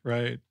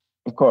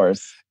 Of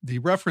course. The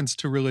reference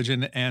to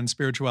religion and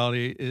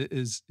spirituality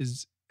is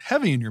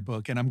heavy in your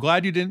book, and I'm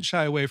glad you didn't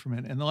shy away from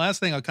it. And the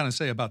last thing I'll kind of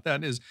say about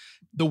that is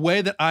the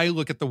way that I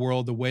look at the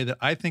world, the way that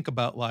I think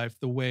about life,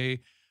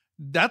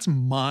 that's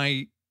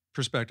my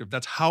perspective.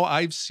 That's how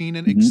I've seen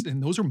it.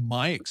 And those are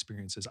my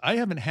experiences. I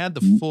haven't had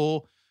the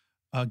full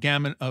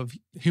gamut of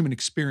human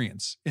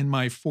experience in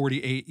my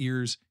 48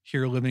 years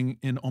here living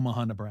in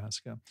Omaha,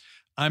 Nebraska.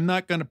 I'm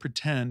not going to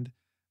pretend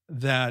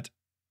that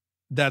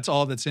that's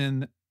all that's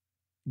in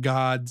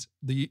God's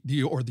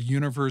or the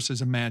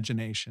universe's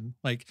imagination.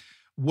 Like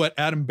what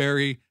Adam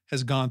Berry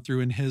has gone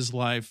through in his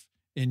life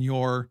in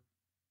your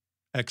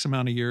X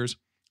amount of years,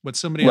 what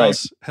somebody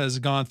else has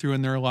gone through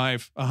in their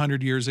life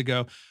 100 years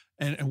ago,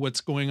 and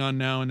what's going on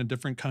now in a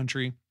different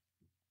country.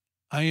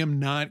 I am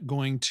not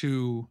going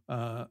to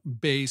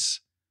base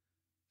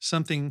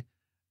something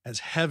as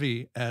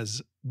heavy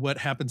as what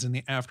happens in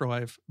the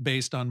afterlife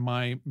based on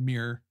my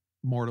mere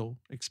mortal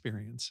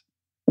experience.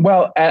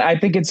 Well, I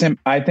think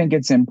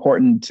it's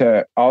important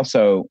to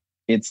also,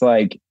 it's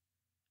like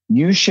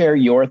you share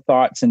your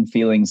thoughts and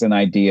feelings and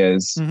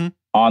ideas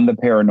on the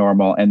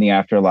paranormal and the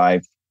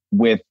afterlife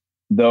with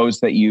those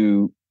that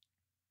you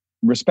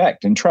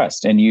respect and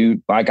trust. And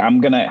you like,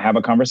 I'm going to have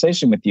a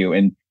conversation with you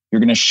and you're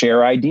going to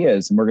share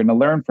ideas and we're going to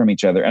learn from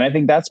each other. And I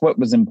think that's what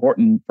was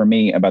important for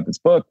me about this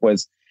book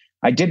was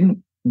I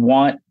didn't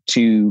want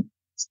to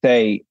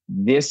say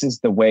this is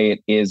the way it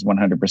is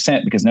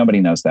 100% because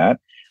nobody knows that.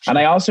 Sure. And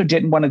I also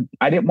didn't want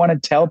to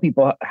tell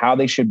people how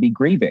they should be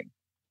grieving.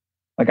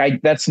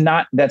 Like that's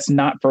not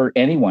for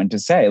anyone to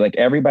say. Like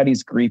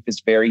everybody's grief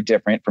is very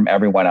different from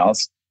everyone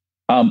else.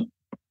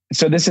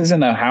 So this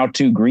isn't a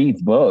how-to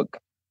grieve book,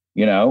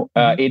 you know.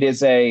 It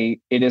is a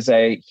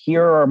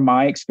here are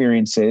my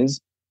experiences.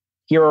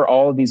 Here are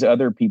all of these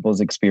other people's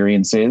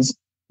experiences.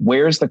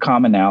 Where's the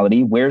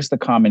commonality? Where's the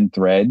common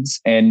threads?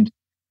 And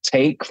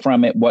take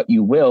from it what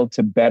you will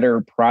to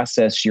better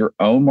process your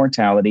own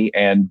mortality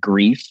and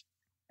grief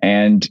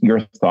and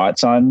your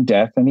thoughts on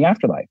death and the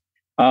afterlife.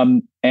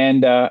 I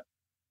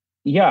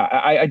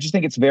just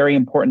think it's very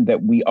important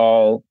that we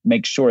all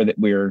make sure that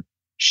we're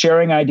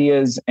sharing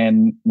ideas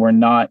and we're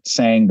not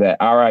saying that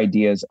our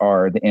ideas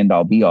are the end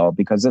all be all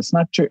because it's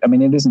not true. I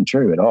mean, it isn't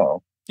true at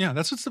all. Yeah,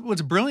 that's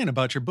what's brilliant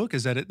about your book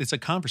is that it's a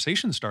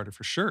conversation starter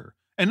for sure.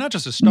 And not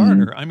just a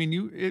starter. I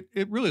mean,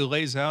 it really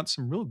lays out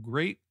some real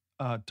great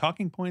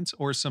talking points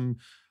or some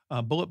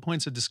bullet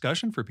points of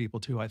discussion for people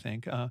too, I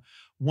think.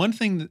 One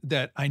thing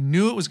that I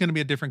knew it was going to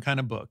be a different kind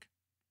of book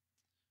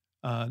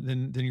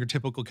than your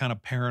typical kind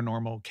of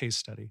paranormal case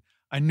study.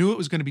 I knew it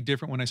was going to be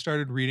different when I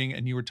started reading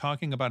and you were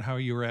talking about how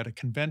you were at a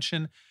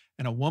convention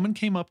and a woman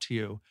came up to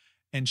you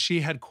and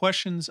she had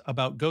questions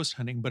about ghost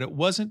hunting, but it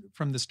wasn't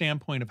from the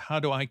standpoint of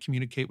how do I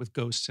communicate with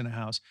ghosts in a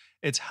house.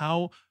 It's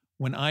how,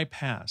 when I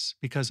pass,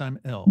 because I'm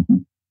ill,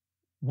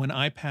 when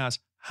I pass,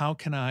 how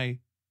can I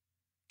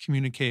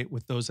communicate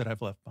with those that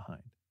I've left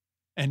behind?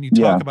 And you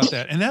talk about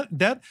that. And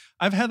that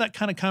I've had that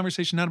kind of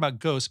conversation, not about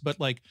ghosts, but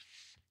like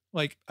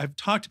I've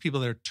talked to people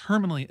that are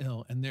terminally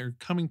ill and they're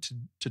coming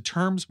to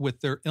terms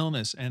with their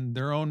illness and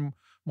their own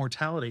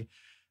mortality.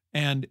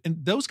 And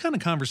those kind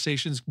of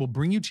conversations will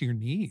bring you to your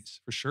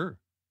knees for sure.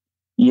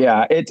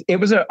 Yeah, it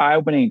was an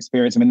eye-opening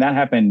experience. I mean, that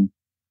happened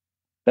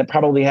in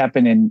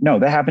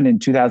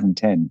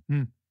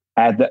 2010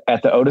 at the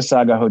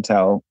Otasaga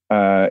Hotel.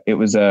 It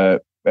was an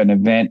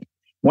event,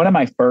 one of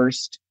my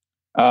first,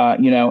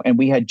 and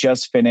we had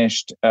just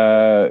finished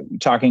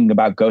talking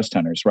about ghost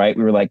hunters, right?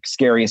 We were like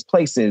scariest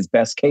places,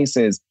 best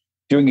cases,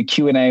 doing a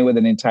Q&A with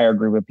an entire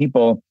group of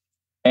people.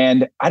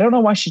 And I don't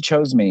know why she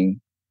chose me.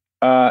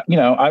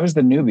 I was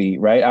the newbie,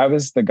 right? I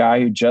was the guy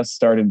who just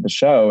started the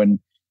show. And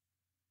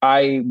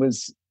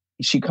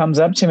she comes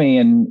up to me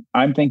and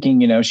I'm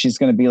thinking, she's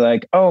going to be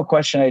like, oh, a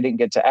question I didn't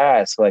get to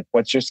ask. Like,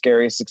 what's your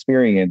scariest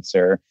experience?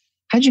 Or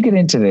how'd you get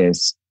into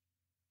this?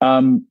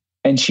 And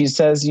she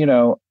says,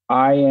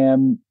 I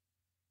am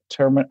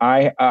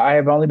I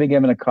have only been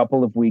given a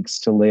couple of weeks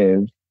to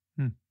live.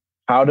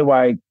 How do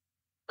I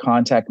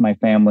contact my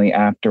family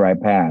after I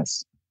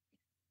pass?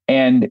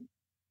 And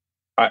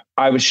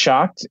I was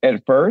shocked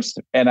at first,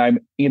 and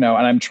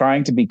I'm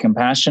trying to be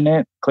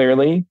compassionate,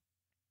 clearly.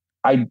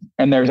 I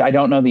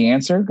don't know the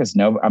answer because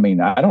I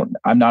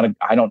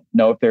don't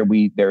know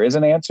if there is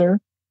an answer.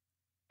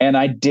 And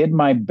I did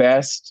my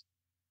best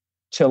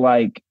to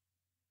like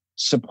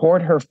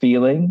support her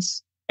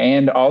feelings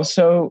and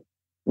also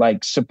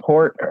like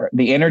support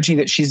the energy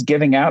that she's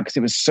giving out. Cause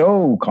it was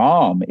so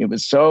calm. It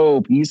was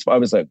so peaceful. I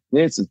was like,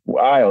 this is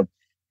wild.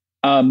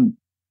 And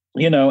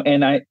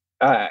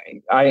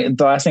the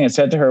last thing I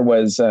said to her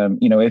was,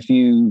 if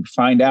you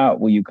find out,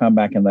 will you come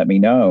back and let me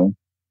know?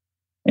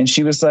 And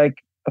she was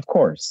like, of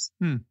course.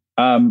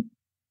 I've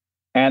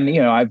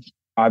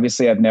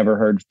never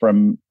heard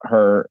from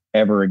her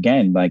ever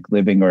again, like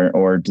living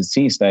or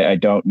deceased. I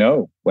don't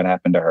know what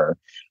happened to her.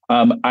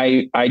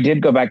 I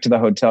did go back to the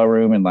hotel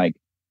room and like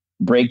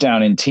break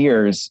down in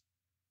tears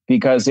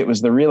because it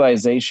was the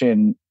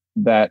realization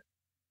that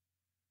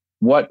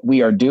what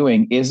we are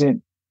doing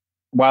isn't,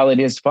 while it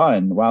is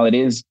fun, while it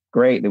is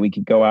great that we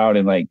could go out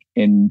and like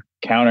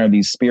encounter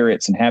these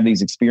spirits and have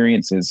these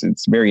experiences,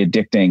 it's very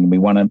addicting. We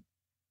want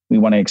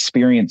to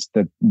experience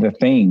the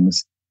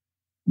things.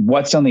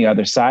 What's on the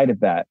other side of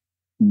that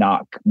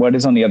knock? What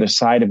is on the other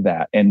side of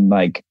that? And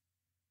like,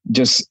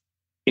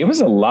 it was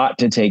a lot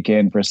to take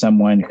in for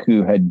someone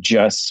who had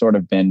just sort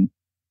of been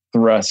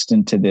thrust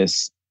into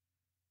this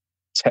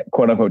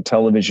quote unquote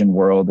television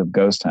world of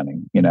ghost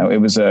hunting. You know, it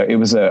was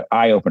a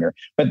eye opener.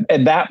 But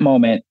at that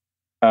moment,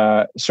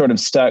 sort of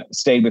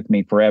stayed with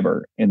me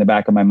forever in the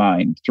back of my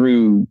mind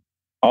through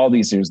all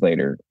these years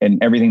later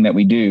and everything that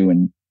we do.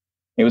 And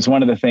it was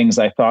one of the things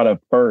I thought of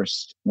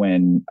first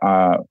when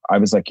I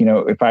was like, you know,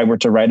 if I were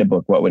to write a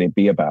book, what would it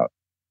be about?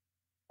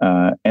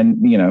 And,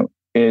 you know,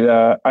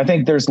 I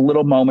think there's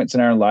little moments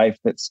in our life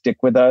that stick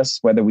with us,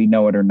 whether we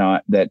know it or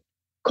not, that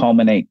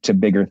culminate to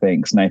bigger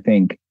things. And I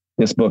think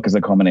this book is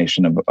a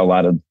culmination of a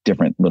lot of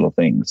different little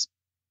things.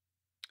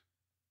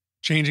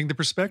 Changing the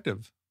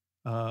perspective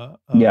of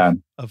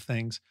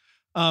things.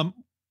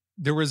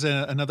 There was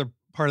another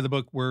part of the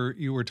book where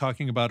you were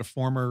talking about a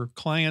former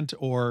client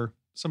or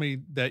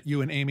somebody that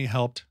you and Amy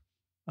helped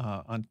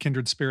on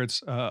Kindred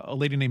Spirits, a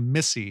lady named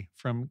Missy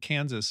from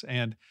Kansas.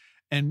 And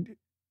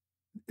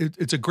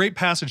it's a great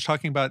passage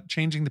talking about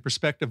changing the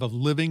perspective of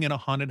living in a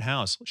haunted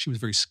house. She was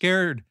very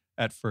scared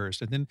at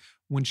first. And then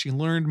when she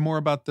learned more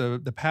about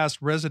the past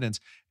residents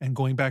and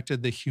going back to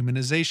the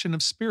humanization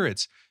of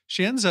spirits,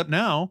 she ends up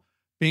now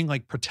being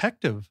like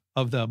protective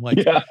of them.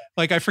 Like,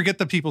 like I forget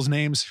the people's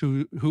names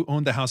who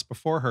owned the house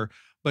before her,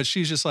 but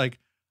she's just like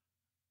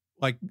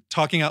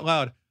talking out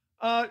loud.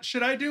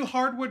 Should I do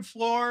hardwood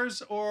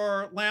floors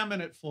or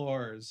laminate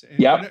floors?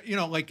 And, you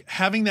know, like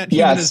having that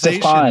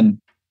humanization.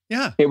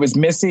 Yeah. It was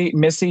Missy.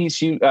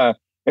 She, it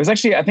was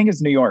actually, I think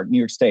it's New York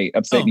State,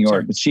 upstate New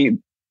York. Sorry. But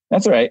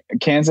that's all right.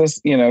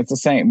 Kansas, you know, it's the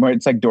same. Where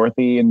it's like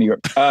Dorothy in New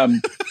York.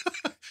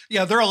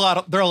 Yeah, they're a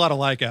lot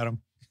alike,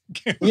 Adam.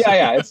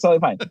 yeah, it's totally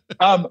fine.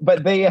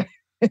 But they,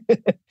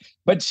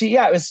 but she,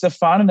 it was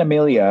Stefan and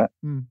Amelia,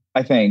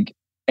 I think,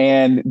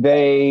 and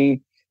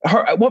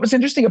what was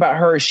interesting about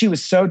her is she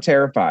was so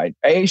terrified.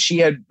 She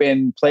had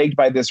been plagued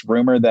by this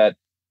rumor that,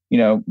 you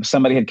know,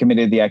 somebody had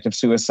committed the act of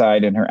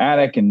suicide in her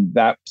attic, and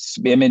that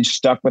image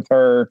stuck with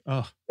her.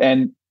 Oh.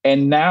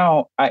 And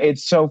now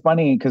it's so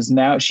funny because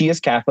now she is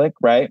Catholic,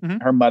 right? Mm-hmm.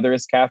 Her mother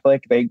is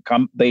Catholic.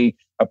 They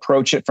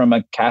approach it from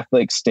a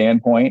Catholic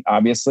standpoint,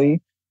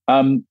 obviously.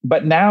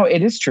 But now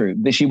it is true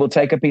that she will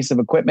take a piece of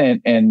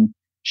equipment and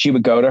she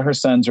would go to her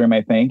son's room,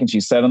 I think, and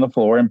she sat on the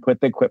floor and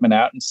put the equipment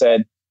out and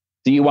said,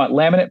 do you want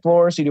laminate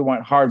floors? Or do you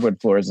want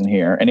hardwood floors in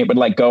here? And it would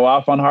like go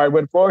off on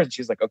hardwood floors. And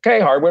she's like, okay,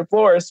 hardwood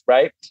floors.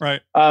 Right.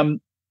 Right. And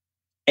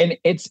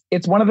it's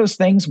one of those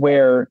things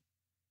where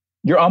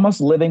you're almost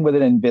living with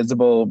an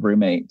invisible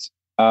roommate.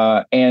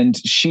 And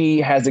she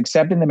has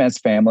accepted them as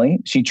family.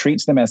 She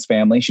treats them as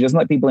family. She doesn't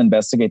let people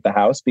investigate the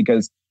house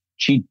because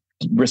she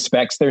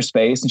respects their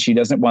space and she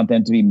doesn't want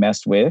them to be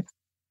messed with.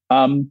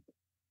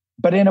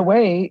 But in a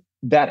way,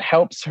 that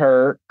helps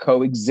her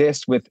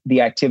coexist with the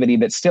activity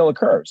that still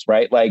occurs,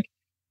 right? Like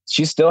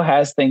she still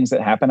has things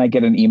that happen. I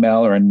get an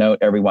email or a note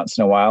every once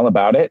in a while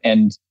about it.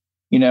 And,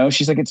 you know,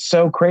 she's like, it's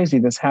so crazy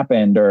this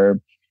happened,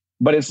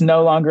 but it's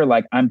no longer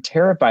like, I'm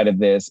terrified of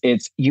this.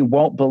 It's, you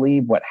won't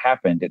believe what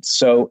happened. It's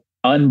so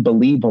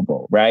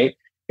unbelievable, right?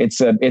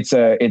 It's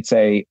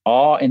a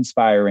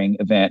awe-inspiring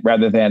event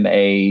rather than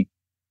a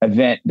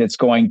event that's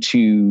going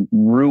to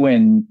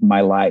ruin my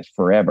life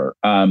forever.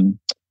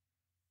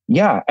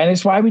 Yeah. And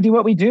it's why we do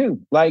what we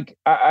do. Like,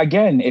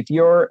 again, if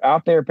you're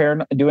out there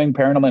doing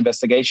paranormal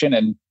investigation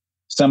and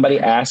somebody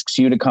asks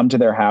you to come to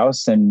their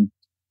house and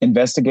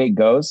investigate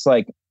ghosts,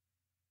 like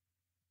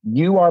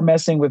you are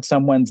messing with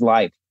someone's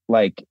life.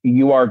 Like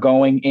you are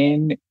going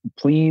in,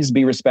 please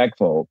be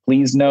respectful.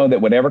 Please know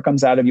that whatever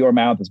comes out of your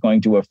mouth is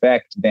going to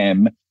affect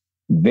them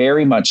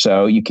very much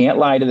so. You can't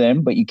lie to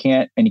them, but you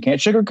can't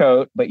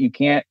sugarcoat, but you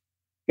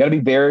got to be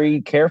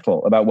very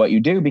careful about what you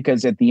do,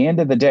 because at the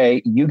end of the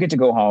day, you get to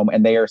go home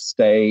and they're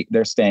staying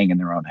in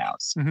their own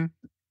house.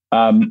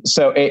 Mm-hmm.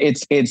 So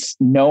it's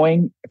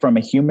knowing from a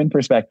human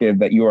perspective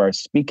that you are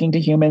speaking to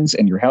humans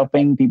and you're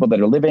helping people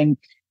that are living,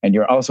 and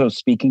you're also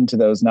speaking to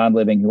those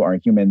non-living who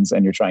aren't humans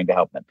and you're trying to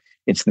help them.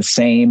 It's the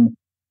same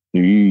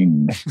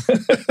thing.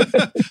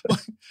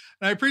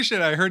 I appreciate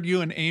it. I heard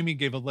you and Amy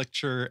gave a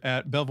lecture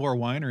at Belvoir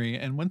Winery.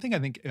 And one thing I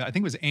think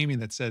it was Amy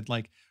that said,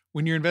 like,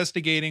 when you're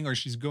investigating or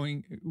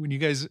when you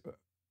guys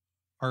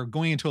are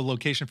going into a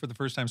location for the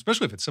first time,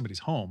 especially if it's somebody's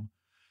home,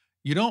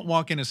 you don't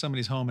walk into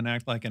somebody's home and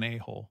act like an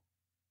a-hole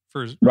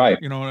first. Right.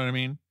 You know what I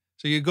mean?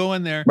 So you go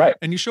in there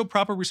and you show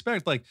proper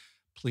respect, like,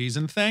 please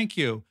and thank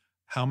you.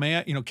 How may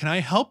I, can I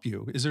help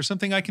you? Is there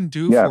something I can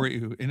do for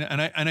you? And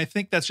I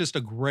think that's just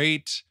a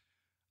great,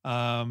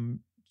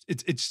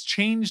 it's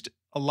changed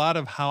a lot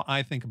of how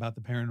I think about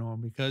the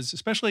paranormal, because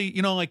especially,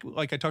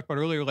 like I talked about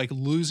earlier, like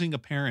losing a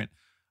parent,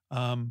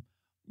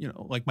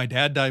 like my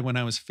dad died when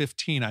I was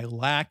 15. I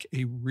lack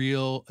a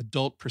real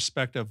adult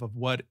perspective of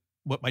what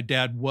my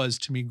dad was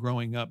to me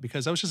growing up,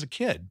 because I was just a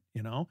kid,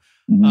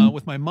 Mm-hmm.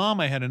 With my mom,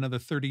 I had another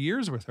 30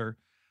 years with her.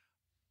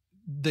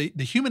 The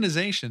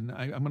humanization,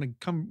 I'm going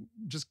to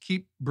just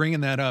keep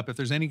bringing that up. If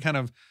there's any kind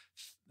of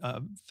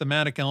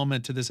thematic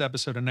element to this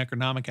episode of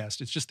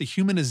Necronomicast, it's just the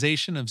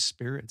humanization of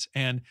spirits.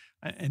 And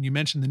you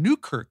mentioned the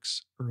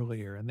Newkirks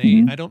earlier, and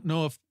Mm-hmm. I don't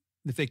know if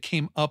they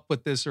came up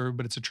with this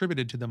but it's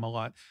attributed to them a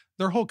lot.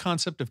 Their whole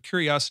concept of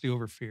curiosity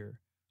over fear,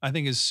 I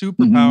think, is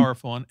super Mm-hmm.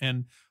 powerful.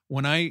 And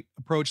when I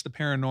approach the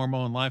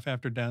paranormal and life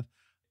after death,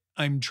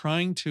 I'm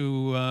trying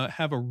to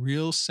have a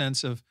real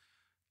sense of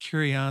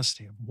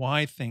curiosity of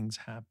why things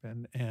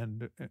happen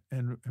and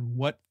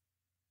what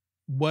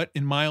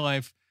in my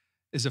life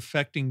is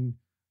affecting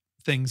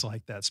things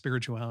like that,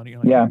 spirituality.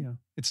 Like, Yeah.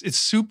 it's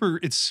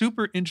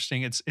super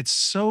interesting. It's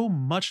so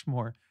much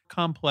more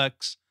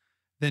complex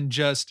than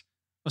just,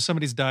 well,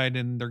 somebody's died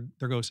and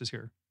their ghost is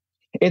here.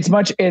 It's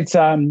much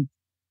deeper,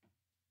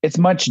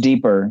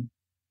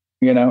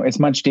 it's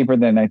much deeper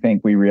than I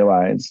think we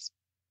realize.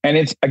 And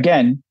it's,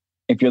 again,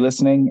 if you're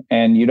listening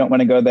and you don't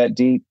want to go that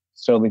deep,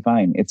 it's totally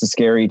fine. It's a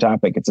scary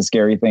topic. It's a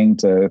scary thing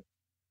to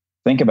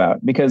think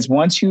about, because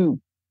once you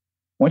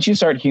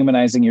start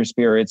humanizing your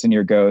spirits and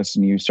your ghosts,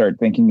 and you start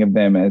thinking of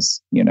them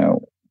as,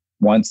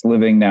 once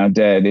living, now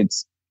dead,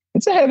 it's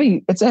a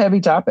heavy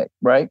topic,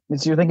 right?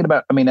 It's, you're thinking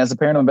about, as a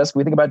paranormal investigator,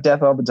 we think about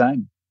death all the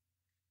time.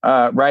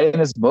 Writing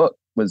this book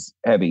was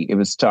heavy. It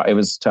was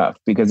tough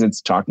because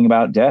it's talking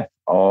about death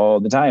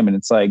all the time. And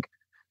it's like,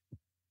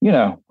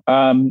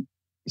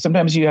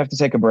 sometimes you have to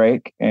take a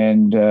break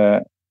and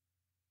go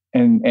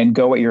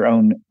at your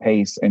own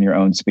pace and your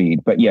own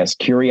speed. But yes,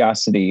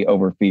 curiosity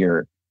over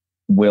fear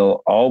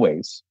will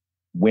always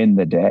win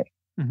the day.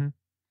 Mm-hmm.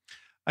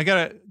 I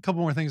got a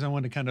couple more things I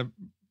wanted to kind of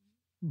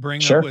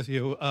bring Sure. up with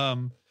you.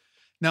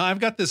 Now I've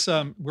got this,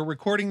 we're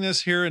recording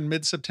this here in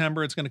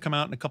mid-September. It's going to come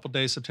out in a couple of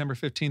days, September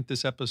 15th,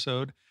 this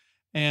episode.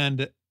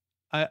 And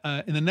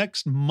in the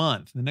next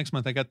month,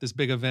 I got this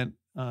big event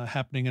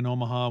happening in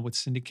Omaha with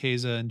Cindy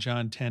Kaza and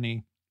John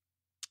Tenney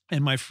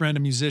and my friend, a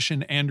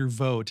musician, Andrew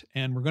Vogt.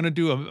 And we're going to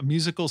do a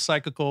musical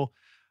psychical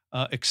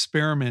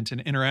experiment and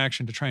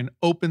interaction to try and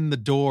open the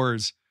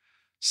doors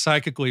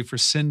psychically for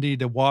Cindy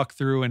to walk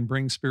through and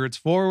bring spirits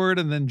forward,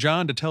 and then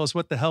John to tell us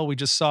what the hell we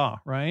just saw,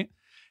 right?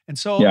 And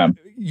so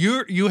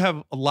you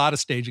have a lot of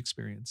stage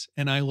experience,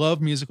 and I love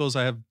musicals.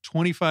 I have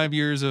 25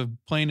 years of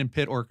playing in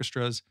pit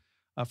orchestras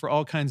for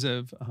all kinds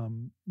of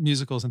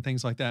musicals and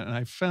things like that. And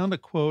I found a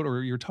quote,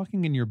 or you're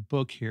talking in your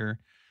book here.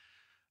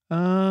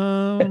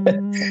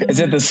 Is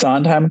it the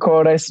Sondheim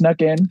quote I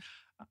snuck in?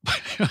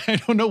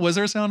 I don't know. Was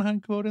there a Sondheim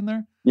quote in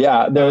there?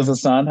 Yeah, there was a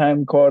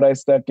Sondheim quote I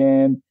stuck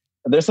in.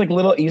 There's like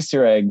little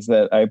Easter eggs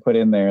that I put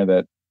in there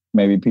that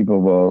maybe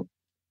people will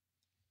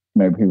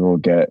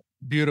get.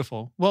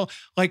 Beautiful. Well,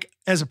 like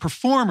as a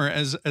performer,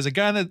 as a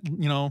guy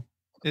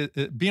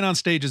that, being on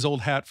stage is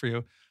old hat for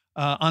you.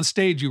 On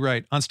stage, you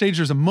write, on stage,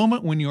 there's a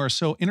moment when you are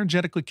so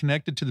energetically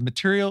connected to the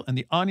material and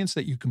the audience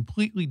that you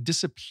completely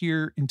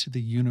disappear into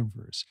the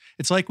universe.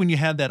 It's like when you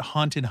had that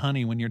haunted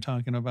honey when you're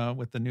talking about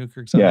with the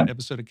Newkirks on that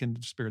episode of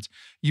Kindred Spirits.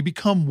 You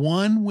become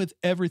one with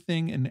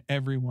everything and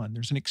everyone.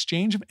 There's an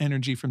exchange of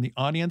energy from the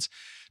audience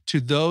to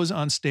those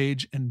on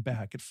stage and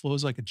back. It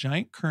flows like a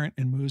giant current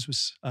and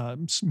moves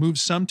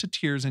some to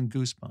tears and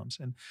goosebumps.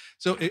 And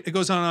so it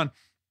goes on and on.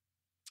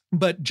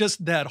 But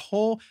just that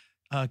whole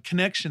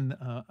connection,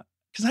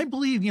 because I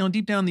believe,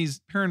 deep down,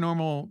 these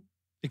paranormal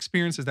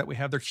experiences that we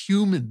have, they're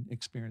human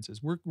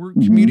experiences. We're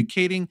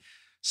communicating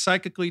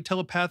psychically,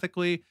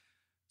 telepathically,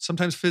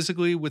 sometimes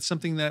physically with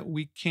something that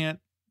we can't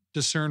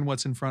discern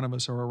what's in front of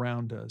us or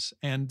around us.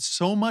 And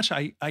so much,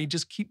 I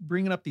just keep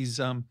bringing up these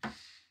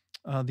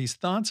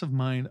thoughts of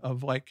mine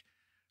of like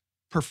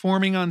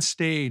performing on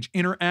stage,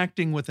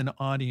 interacting with an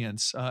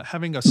audience,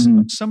 having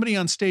somebody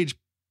on stage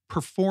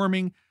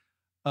performing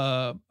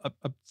a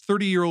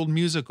 30-year-old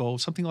musical,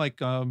 something like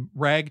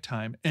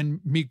Ragtime,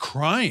 and me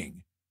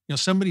crying,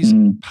 somebody's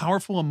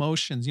powerful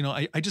emotions.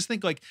 I just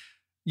think like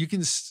you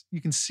can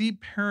see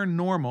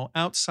paranormal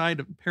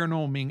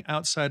being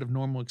outside of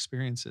normal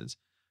experiences,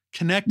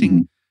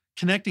 connecting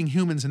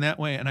humans in that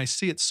way. And I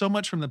see it so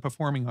much from the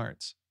performing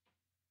arts.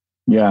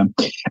 Yeah.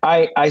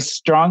 I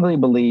strongly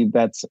believe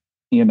that's,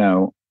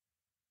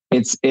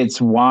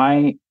 it's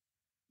why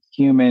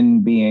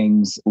human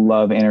beings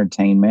love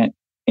entertainment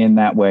in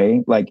that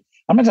way. Like,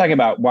 I'm not talking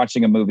about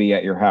watching a movie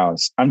at your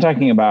house. I'm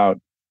talking about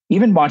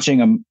even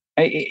watching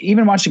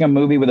a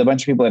movie with a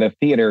bunch of people at a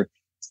theater.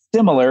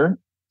 Similar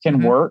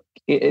can work.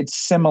 It's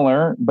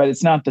similar, but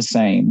it's not the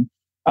same.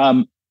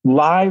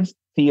 Live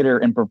theater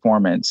and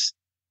performance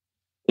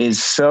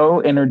is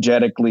so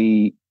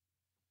energetically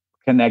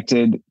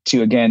connected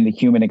to, again, the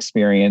human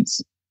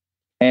experience.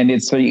 And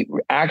it's the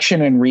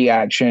action and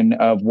reaction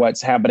of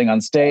what's happening on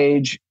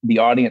stage, the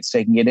audience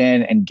taking it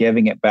in and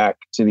giving it back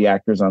to the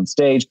actors on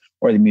stage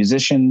or the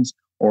musicians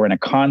or in a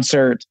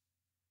concert.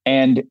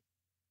 And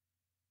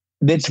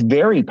it's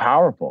very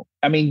powerful.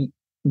 I mean,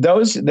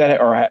 those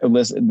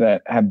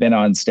that have been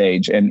on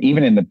stage and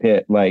even in the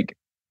pit, like,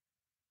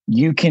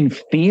 you can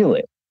feel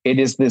it. It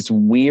is this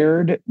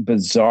weird,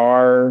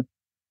 bizarre,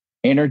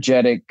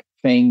 energetic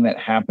thing that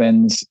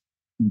happens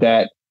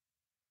that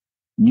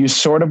you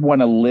sort of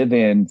want to live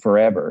in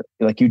forever.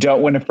 Like, you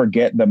don't want to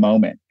forget the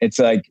moment. It's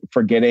like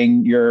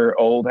forgetting your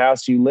old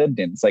house you lived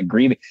in. It's like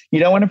grieving. You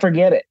don't want to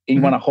forget it.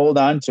 You want to hold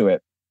on to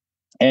it.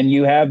 And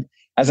you have,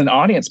 as an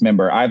audience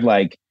member, I've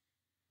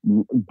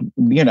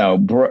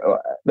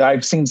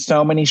seen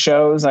so many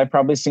shows. I've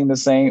probably seen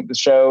the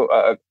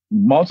show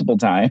multiple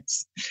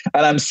times,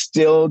 and I'm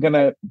still going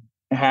to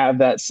have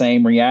that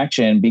same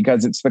reaction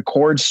because it's the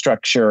chord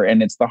structure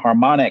and it's the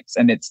harmonics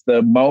and it's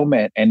the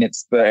moment and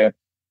it's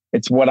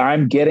what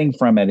I'm getting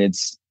from it.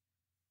 It's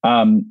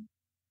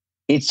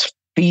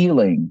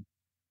feeling.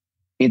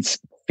 It's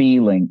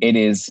feeling. It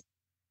is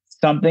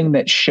something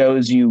that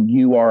shows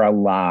you are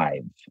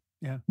alive.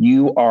 Yeah.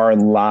 You are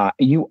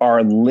you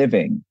are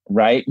living,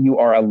 right? You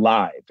are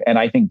alive. And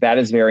I think that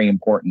is very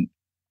important.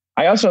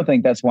 I also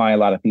think that's why a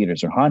lot of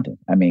theaters are haunted.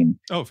 I mean,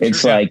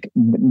 it's sure, like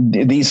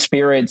these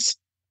spirits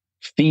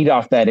feed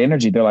off that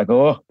energy. They're like,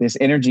 oh, this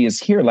energy is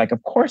here. Like,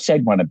 of course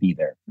I'd want to be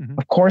there. Mm-hmm.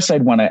 Of course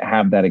I'd want to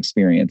have that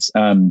experience.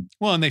 Well,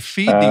 and they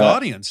feed the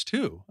audience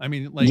too. I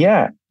mean, like,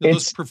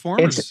 those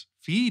performers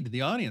feed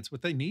the audience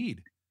what they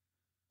need.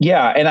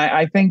 Yeah. And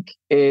I think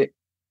it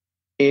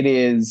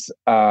is,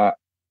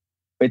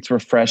 it's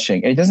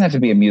refreshing. It doesn't have to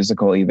be a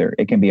musical either.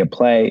 It can be a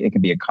play. It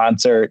can be a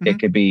concert. Mm-hmm. It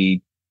could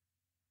be,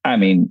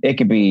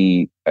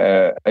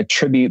 a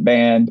tribute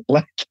band.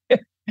 Like,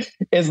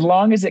 as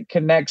long as it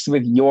connects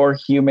with your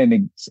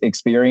human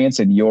experience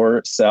and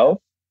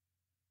yourself,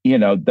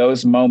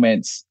 those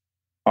moments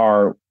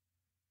are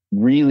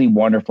really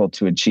wonderful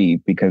to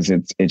achieve because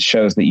it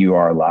shows that you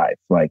are alive,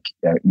 like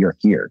you're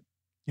here.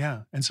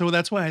 Yeah. And so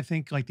that's why I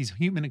think like these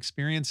human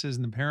experiences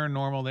and the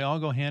paranormal, they all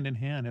go hand in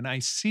hand. And I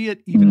see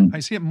it I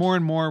see it more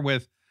and more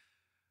with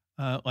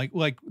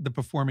like the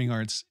performing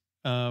arts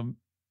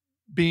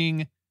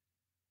being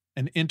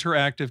an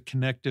interactive,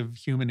 connective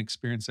human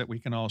experience that we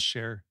can all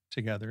share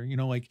together.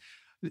 Like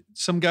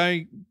some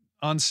guy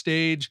on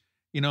stage,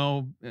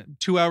 2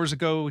 hours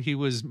ago, he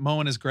was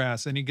mowing his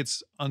grass and he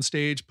gets on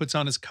stage, puts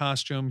on his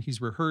costume. He's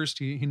rehearsed.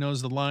 He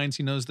knows the lines.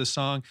 He knows the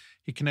song.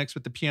 He connects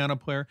with the piano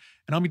player.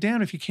 And I'll be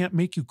damned if he can't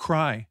make you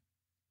cry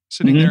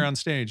sitting there on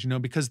stage,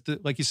 because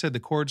like you said,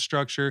 the chord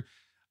structure,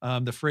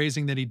 the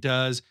phrasing that he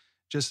does,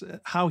 just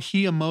how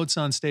he emotes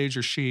on stage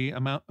or she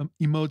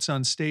emotes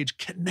on stage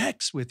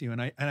connects with you.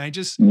 And I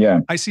just,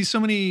 I see so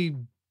many,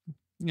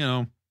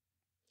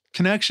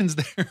 connections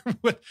there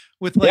with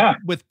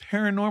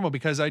paranormal,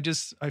 because I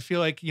feel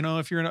like,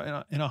 if you're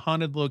in a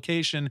haunted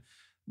location,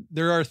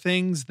 there are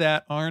things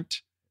that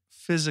aren't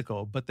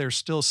physical, but they're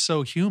still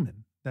so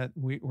human that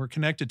we're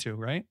connected to,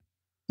 right?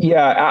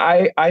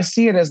 Yeah. I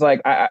see it as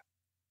like,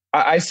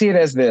 I see it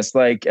as this,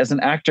 like as an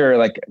actor,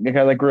 like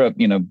because I grew up,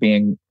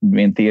 being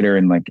in theater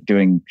and like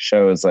doing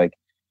shows, like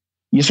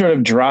you sort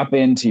of drop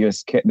into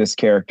this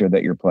character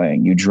that you're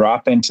playing. You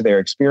drop into their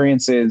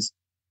experiences.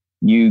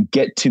 You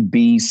get to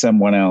be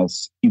someone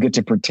else. You get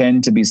to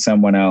pretend to be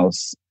someone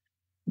else,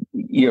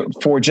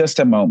 for just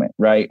a moment,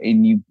 right?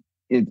 And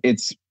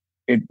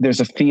there's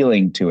a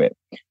feeling to it.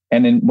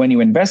 And then when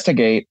you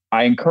investigate,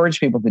 I encourage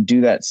people to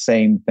do that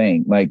same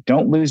thing. Like,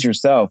 don't lose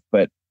yourself,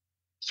 but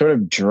sort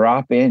of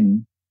drop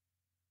in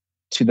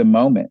to the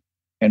moment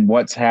and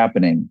what's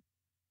happening,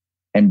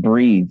 and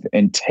breathe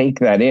and take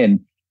that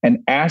in and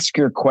ask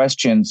your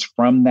questions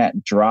from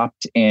that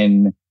dropped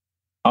in,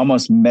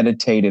 almost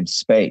meditative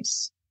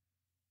space.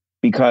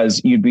 Because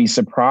you'd be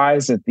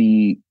surprised at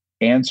the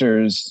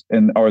answers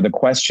or the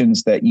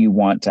questions that you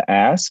want to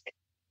ask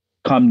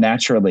come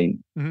naturally.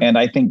 Mm-hmm. And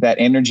I think that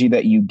energy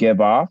that you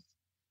give off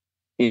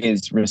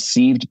is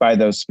received by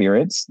those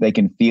spirits. They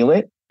can feel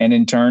it, and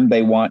in turn,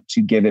 they want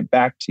to give it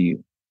back to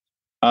you.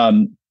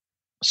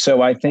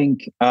 So I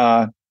think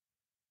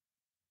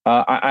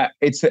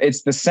it's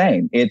the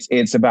same.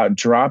 It's about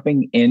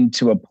dropping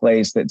into a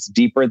place that's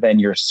deeper than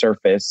your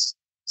surface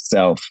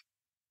self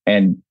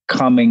and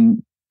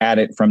coming at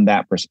it from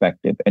that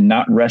perspective, and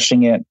not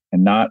rushing it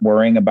and not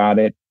worrying about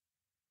it,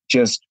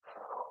 just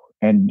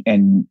and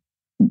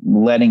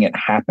letting it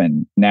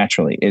happen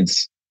naturally.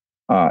 It's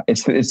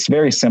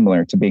very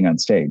similar to being on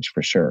stage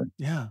for sure.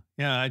 Yeah.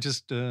 I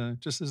just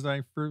as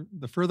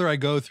the further I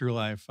go through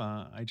life,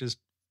 I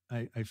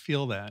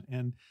feel that,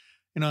 and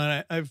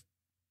and I've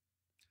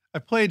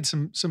played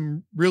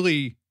some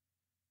really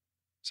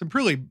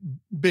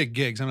big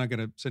gigs. I'm not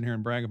going to sit here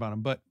and brag about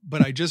them, but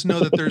I just know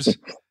that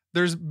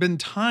there's been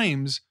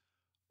times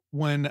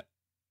when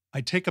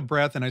I take a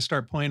breath and I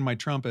start playing my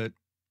trumpet,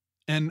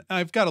 and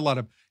I've got a lot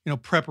of,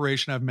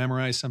 preparation. I've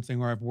memorized something,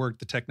 or I've worked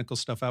the technical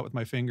stuff out with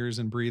my fingers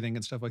and breathing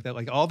and stuff like that.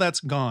 Like all that's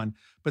gone.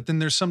 But then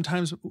there's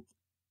times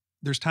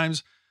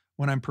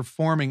when I'm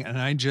performing and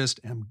I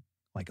just am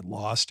like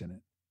lost in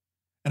it,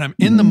 and I'm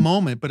in the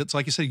moment, but it's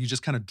like you said, you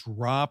just kind of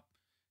drop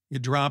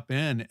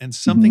in, and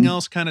something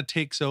else kind of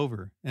takes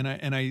over. And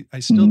I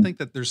still think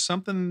that there's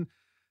something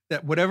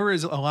that whatever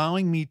is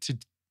allowing me to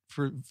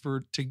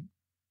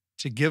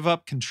give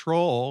up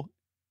control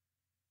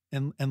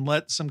and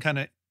let some kind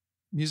of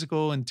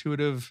musical,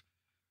 intuitive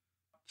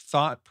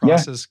thought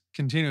process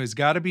continue. It's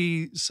got to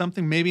be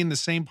something maybe in the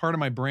same part of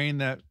my brain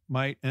that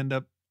might end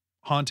up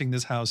haunting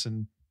this house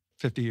in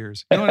 50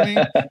 years. You know what I mean?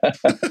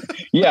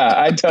 Yeah,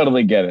 I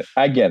totally get it.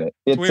 I get it.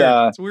 It's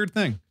weird. It's a weird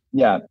thing.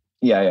 Yeah.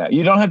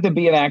 You don't have to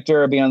be an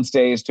actor or be on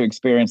stage to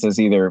experience this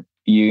either.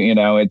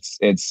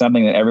 It's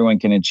something that everyone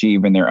can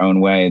achieve in their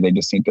own way. They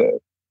just need to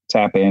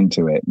tap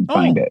into it and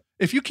find it.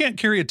 If you can't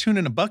carry a tune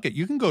in a bucket,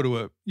 you can go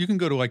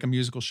to like a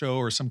musical show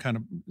or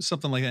something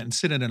like that and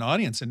sit in an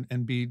audience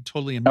and be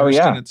totally immersed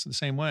in it the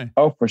same way.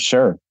 Oh, for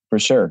sure. For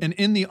sure. And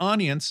in the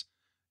audience,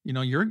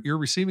 you're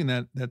receiving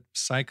that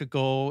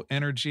psychical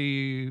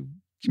energy,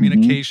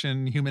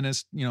 communication,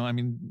 humanist,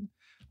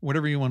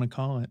 whatever you want to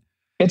call it.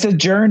 It's a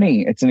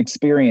journey. It's an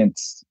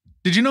experience.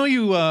 Did you know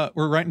you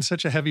were writing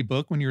such a heavy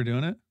book when you were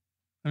doing it?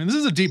 I mean, this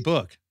is a deep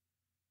book.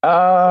 Did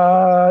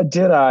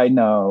I?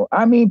 No.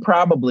 I mean,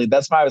 probably.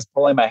 That's why I was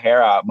pulling my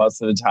hair out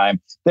most of the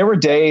time. There were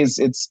days,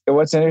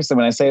 what's interesting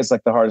when I say it's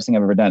like the hardest thing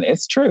I've ever done.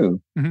 It's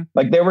true. Mm-hmm.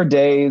 Like there were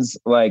days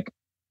like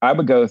I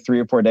would go 3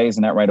 or 4 days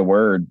and not write a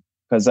word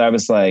because I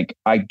was like,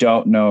 I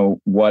don't know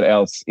what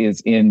else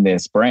is in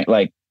this brain.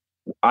 Like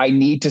I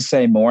need to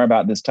say more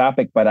about this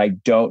topic, but I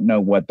don't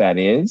know what that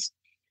is.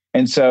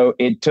 And so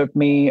it took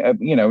me, it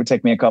would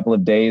take me a couple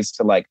of days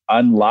to like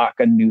unlock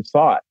a new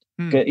thought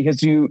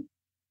because you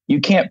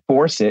can't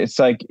force it. It's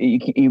like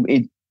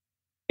it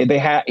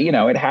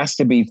has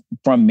to be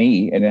from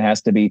me and it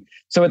has to be.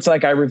 So it's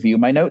like I review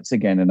my notes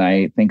again and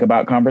I think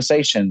about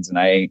conversations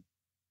and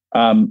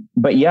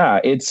but yeah,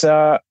 it's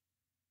I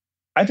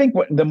think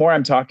the more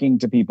I'm talking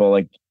to people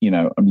like,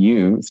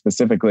 you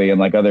specifically and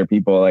like other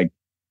people, like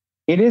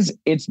I think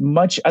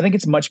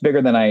it's much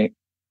bigger than I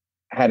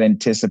had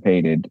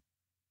anticipated.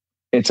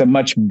 It's a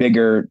much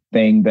bigger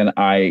thing than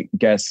I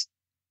guess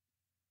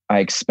I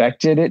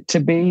expected it to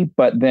be,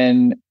 but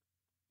then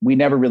we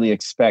never really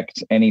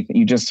expect anything.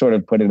 You just sort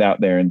of put it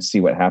out there and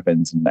see what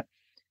happens. And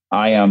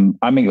I'm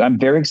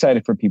very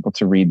excited for people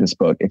to read this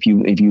book. If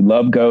you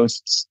love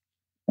ghosts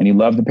and you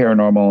love the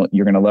paranormal,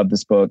 you're going to love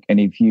this book. And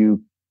if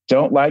you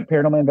don't like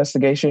paranormal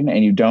investigation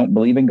and you don't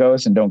believe in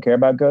ghosts and don't care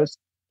about ghosts,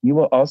 you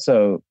will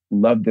also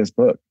love this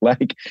book.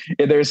 Like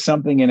there's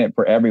something in it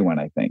for everyone,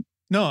 I think.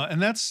 No,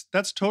 and that's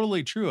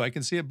totally true. I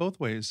can see it both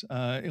ways.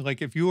 Like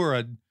if you are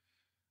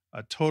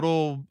a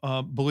total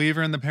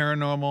believer in the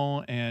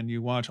paranormal and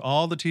you watch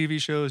all the TV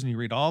shows and you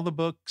read all the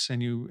books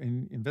and you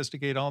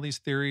investigate all these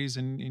theories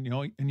and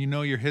you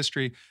know your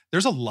history,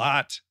 there's a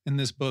lot in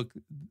this book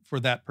for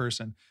that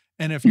person.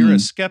 And if you're a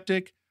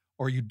skeptic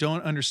or you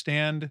don't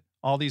understand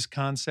all these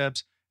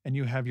concepts and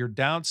you have your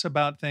doubts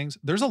about things,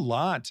 there's a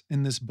lot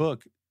in this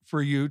book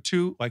for you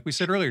to, like we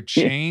said earlier,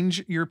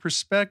 change your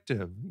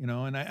perspective,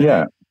 and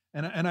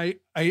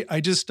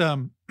I just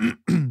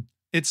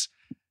it's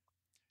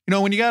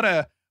when you got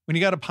a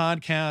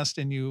podcast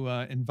and you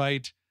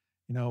invite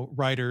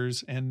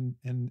writers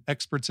and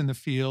experts in the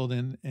field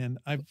and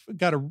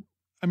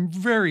I'm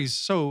very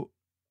so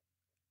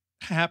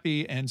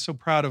happy and so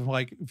proud of,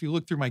 like, if you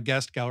look through my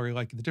guest gallery,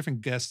 like the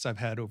different guests I've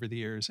had over the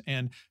years,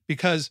 and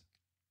because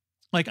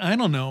like I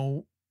don't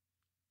know,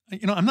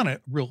 I'm not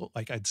a real,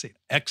 like I'd say,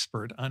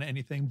 expert on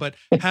anything, but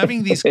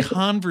having these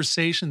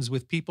conversations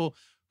with people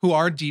who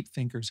are deep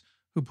thinkers,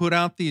 who put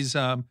out these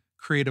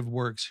creative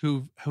works,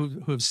 who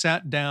have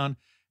sat down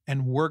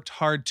and worked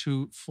hard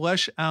to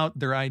flesh out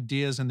their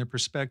ideas and their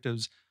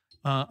perspectives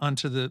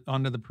onto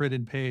the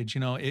printed page.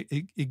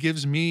 It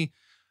gives me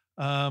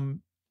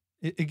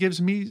it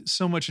gives me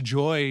so much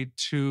joy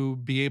to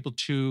be able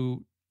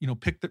to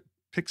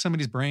pick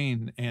somebody's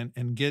brain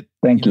and get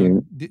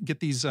get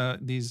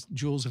these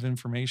jewels of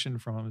information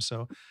from them.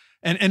 So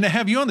and to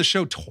have you on the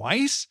show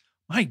twice.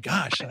 My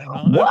gosh!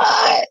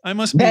 What? I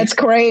must be. That's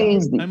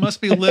crazy. I must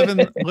be living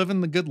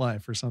the good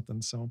life or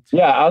something. So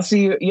yeah, I'll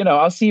see you.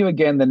 I'll see you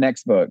again the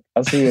next book.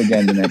 I'll see you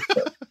again the next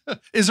book.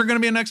 Is there going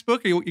to be a next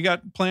book? You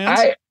got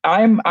plans?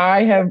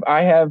 I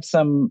have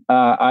some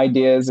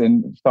ideas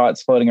and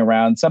thoughts floating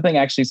around. Something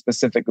actually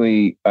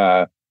specifically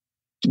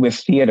with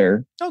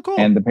theater. Oh, cool.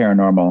 And the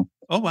paranormal.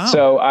 Oh, wow!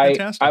 So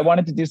Fantastic. I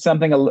wanted to do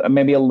something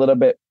maybe a little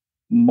bit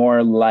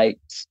more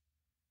light.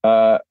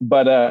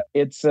 But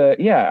it's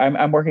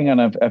I'm working on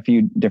a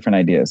few different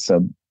ideas,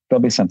 so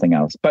there'll be something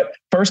else. But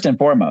first and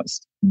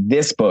foremost,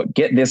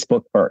 get this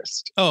book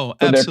first. Oh,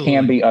 so absolutely.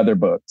 There can be other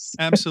books.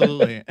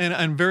 Absolutely. And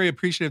I'm very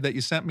appreciative that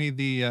you sent me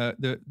the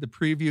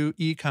preview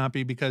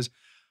e-copy, because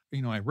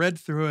I read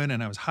through it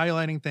and I was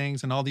highlighting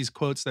things and all these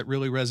quotes that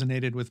really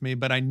resonated with me.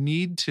 But I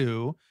need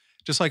to,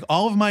 just like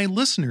all of my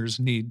listeners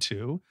need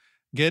to,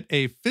 get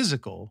a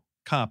physical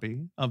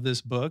copy of this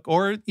book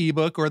or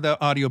ebook or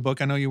the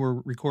audiobook. I know you were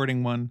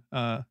recording one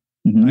I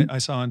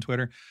saw on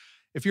Twitter.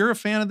 If you're a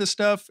fan of this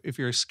stuff, if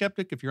you're a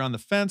skeptic, if you're on the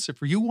fence,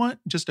 if you want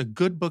just a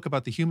good book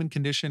about the human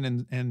condition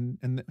and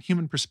the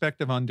human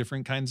perspective on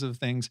different kinds of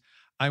things,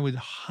 I would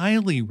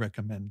highly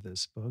recommend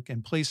this book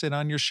and place it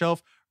on your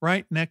shelf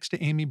right next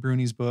to Amy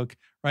Bruni's book,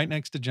 right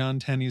next to John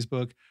Tenney's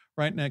book,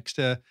 right next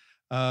to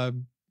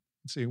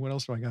let's see, what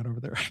else do I got over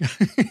there?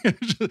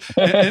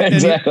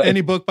 Exactly.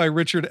 Any book by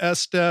Richard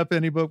S. Stepp,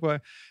 any book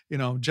by,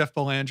 Jeff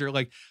Belanger.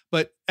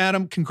 But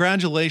Adam,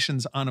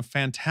 congratulations on a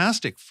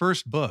fantastic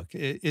first book.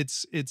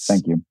 It's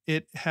Thank you.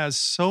 It has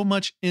so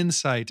much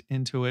insight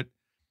into it.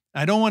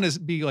 I don't want to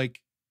be like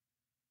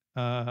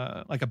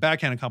a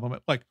backhanded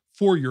compliment, like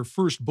for your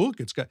first book,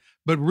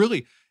 but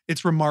really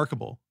it's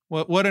remarkable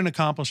What an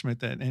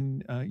accomplishment that,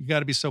 and you got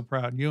to be so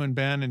proud. You and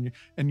Ben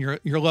and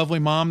your lovely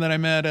mom that I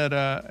met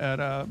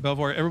at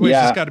Belvoir. Everybody's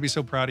just got to be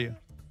so proud of you.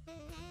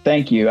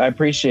 Thank you. I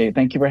appreciate it.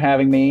 Thank you for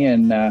having me,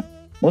 and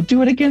we'll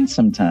do it again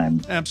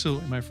sometime.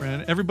 Absolutely, my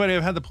friend. Everybody,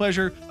 I've had the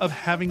pleasure of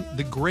having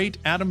the great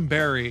Adam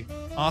Berry,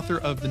 author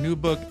of the new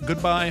book,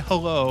 Goodbye,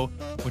 Hello,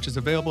 which is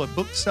available at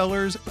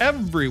booksellers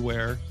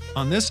everywhere,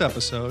 on this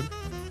episode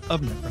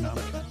of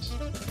Necronomicast.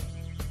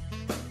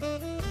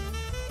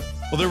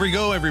 Well, there we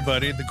go,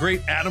 everybody. The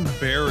great Adam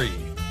Berry,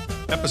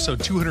 episode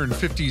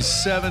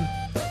 257,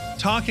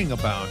 talking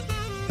about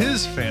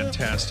his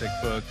fantastic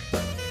book,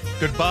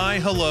 Goodbye,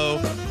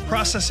 Hello,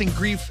 Processing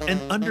Grief and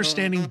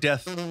Understanding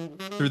Death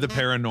Through the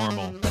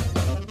Paranormal.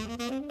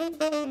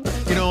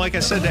 You know, like I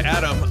said to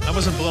Adam, I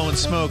wasn't blowing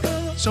smoke.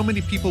 So many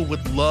people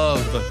would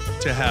love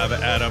to have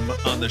Adam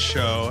on the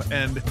show,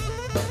 and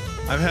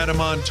I've had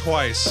him on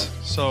twice,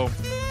 so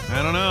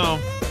I don't know.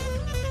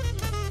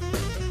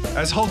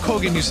 As Hulk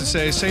Hogan used to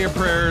say your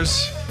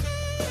prayers,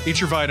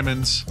 eat your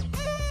vitamins.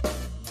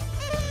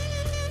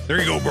 There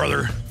you go,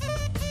 brother.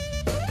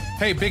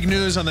 Hey, big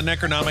news on the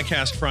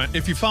Necronomicast front.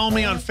 If you follow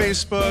me on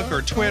Facebook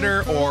or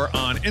Twitter or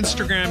on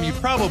Instagram, you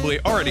probably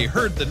already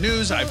heard the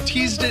news. I've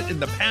teased it in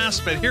the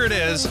past, but here it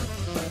is.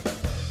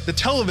 The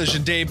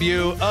television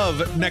debut of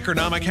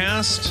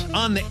Necronomicast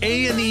on the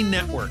A&E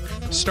network,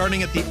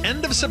 starting at the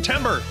end of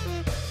September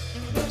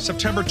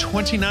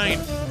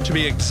 29th, to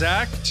be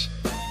exact.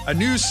 A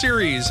new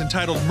series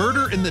entitled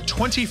Murder in the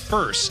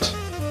 21st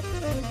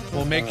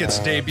will make its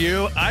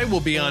debut. I will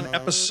be on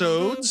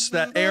episodes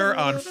that air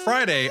on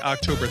Friday,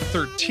 October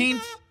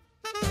 13th,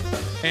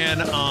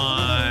 and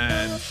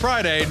on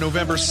Friday,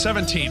 November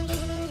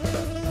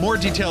 17th. More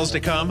details to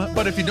come,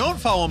 but if you don't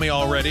follow me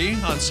already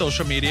on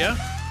social media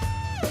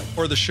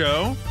or the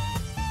show,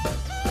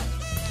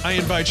 I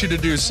invite you to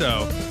do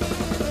so.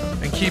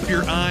 And keep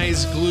your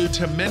eyes glued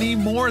to many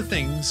more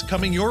things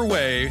coming your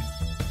way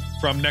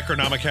from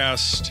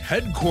Necronomicast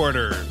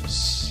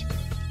headquarters.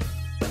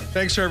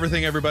 Thanks for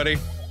everything, everybody.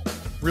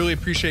 Really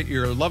appreciate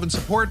your love and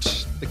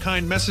support, the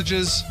kind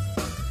messages.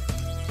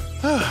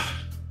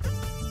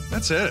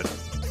 That's it.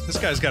 This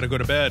guy's got to go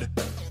to bed.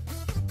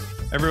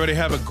 Everybody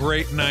have a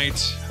great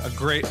night, a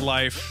great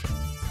life.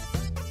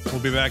 We'll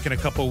be back in a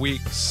couple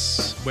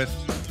weeks with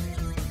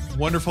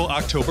wonderful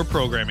October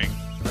programming.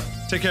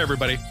 Take care,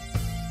 everybody.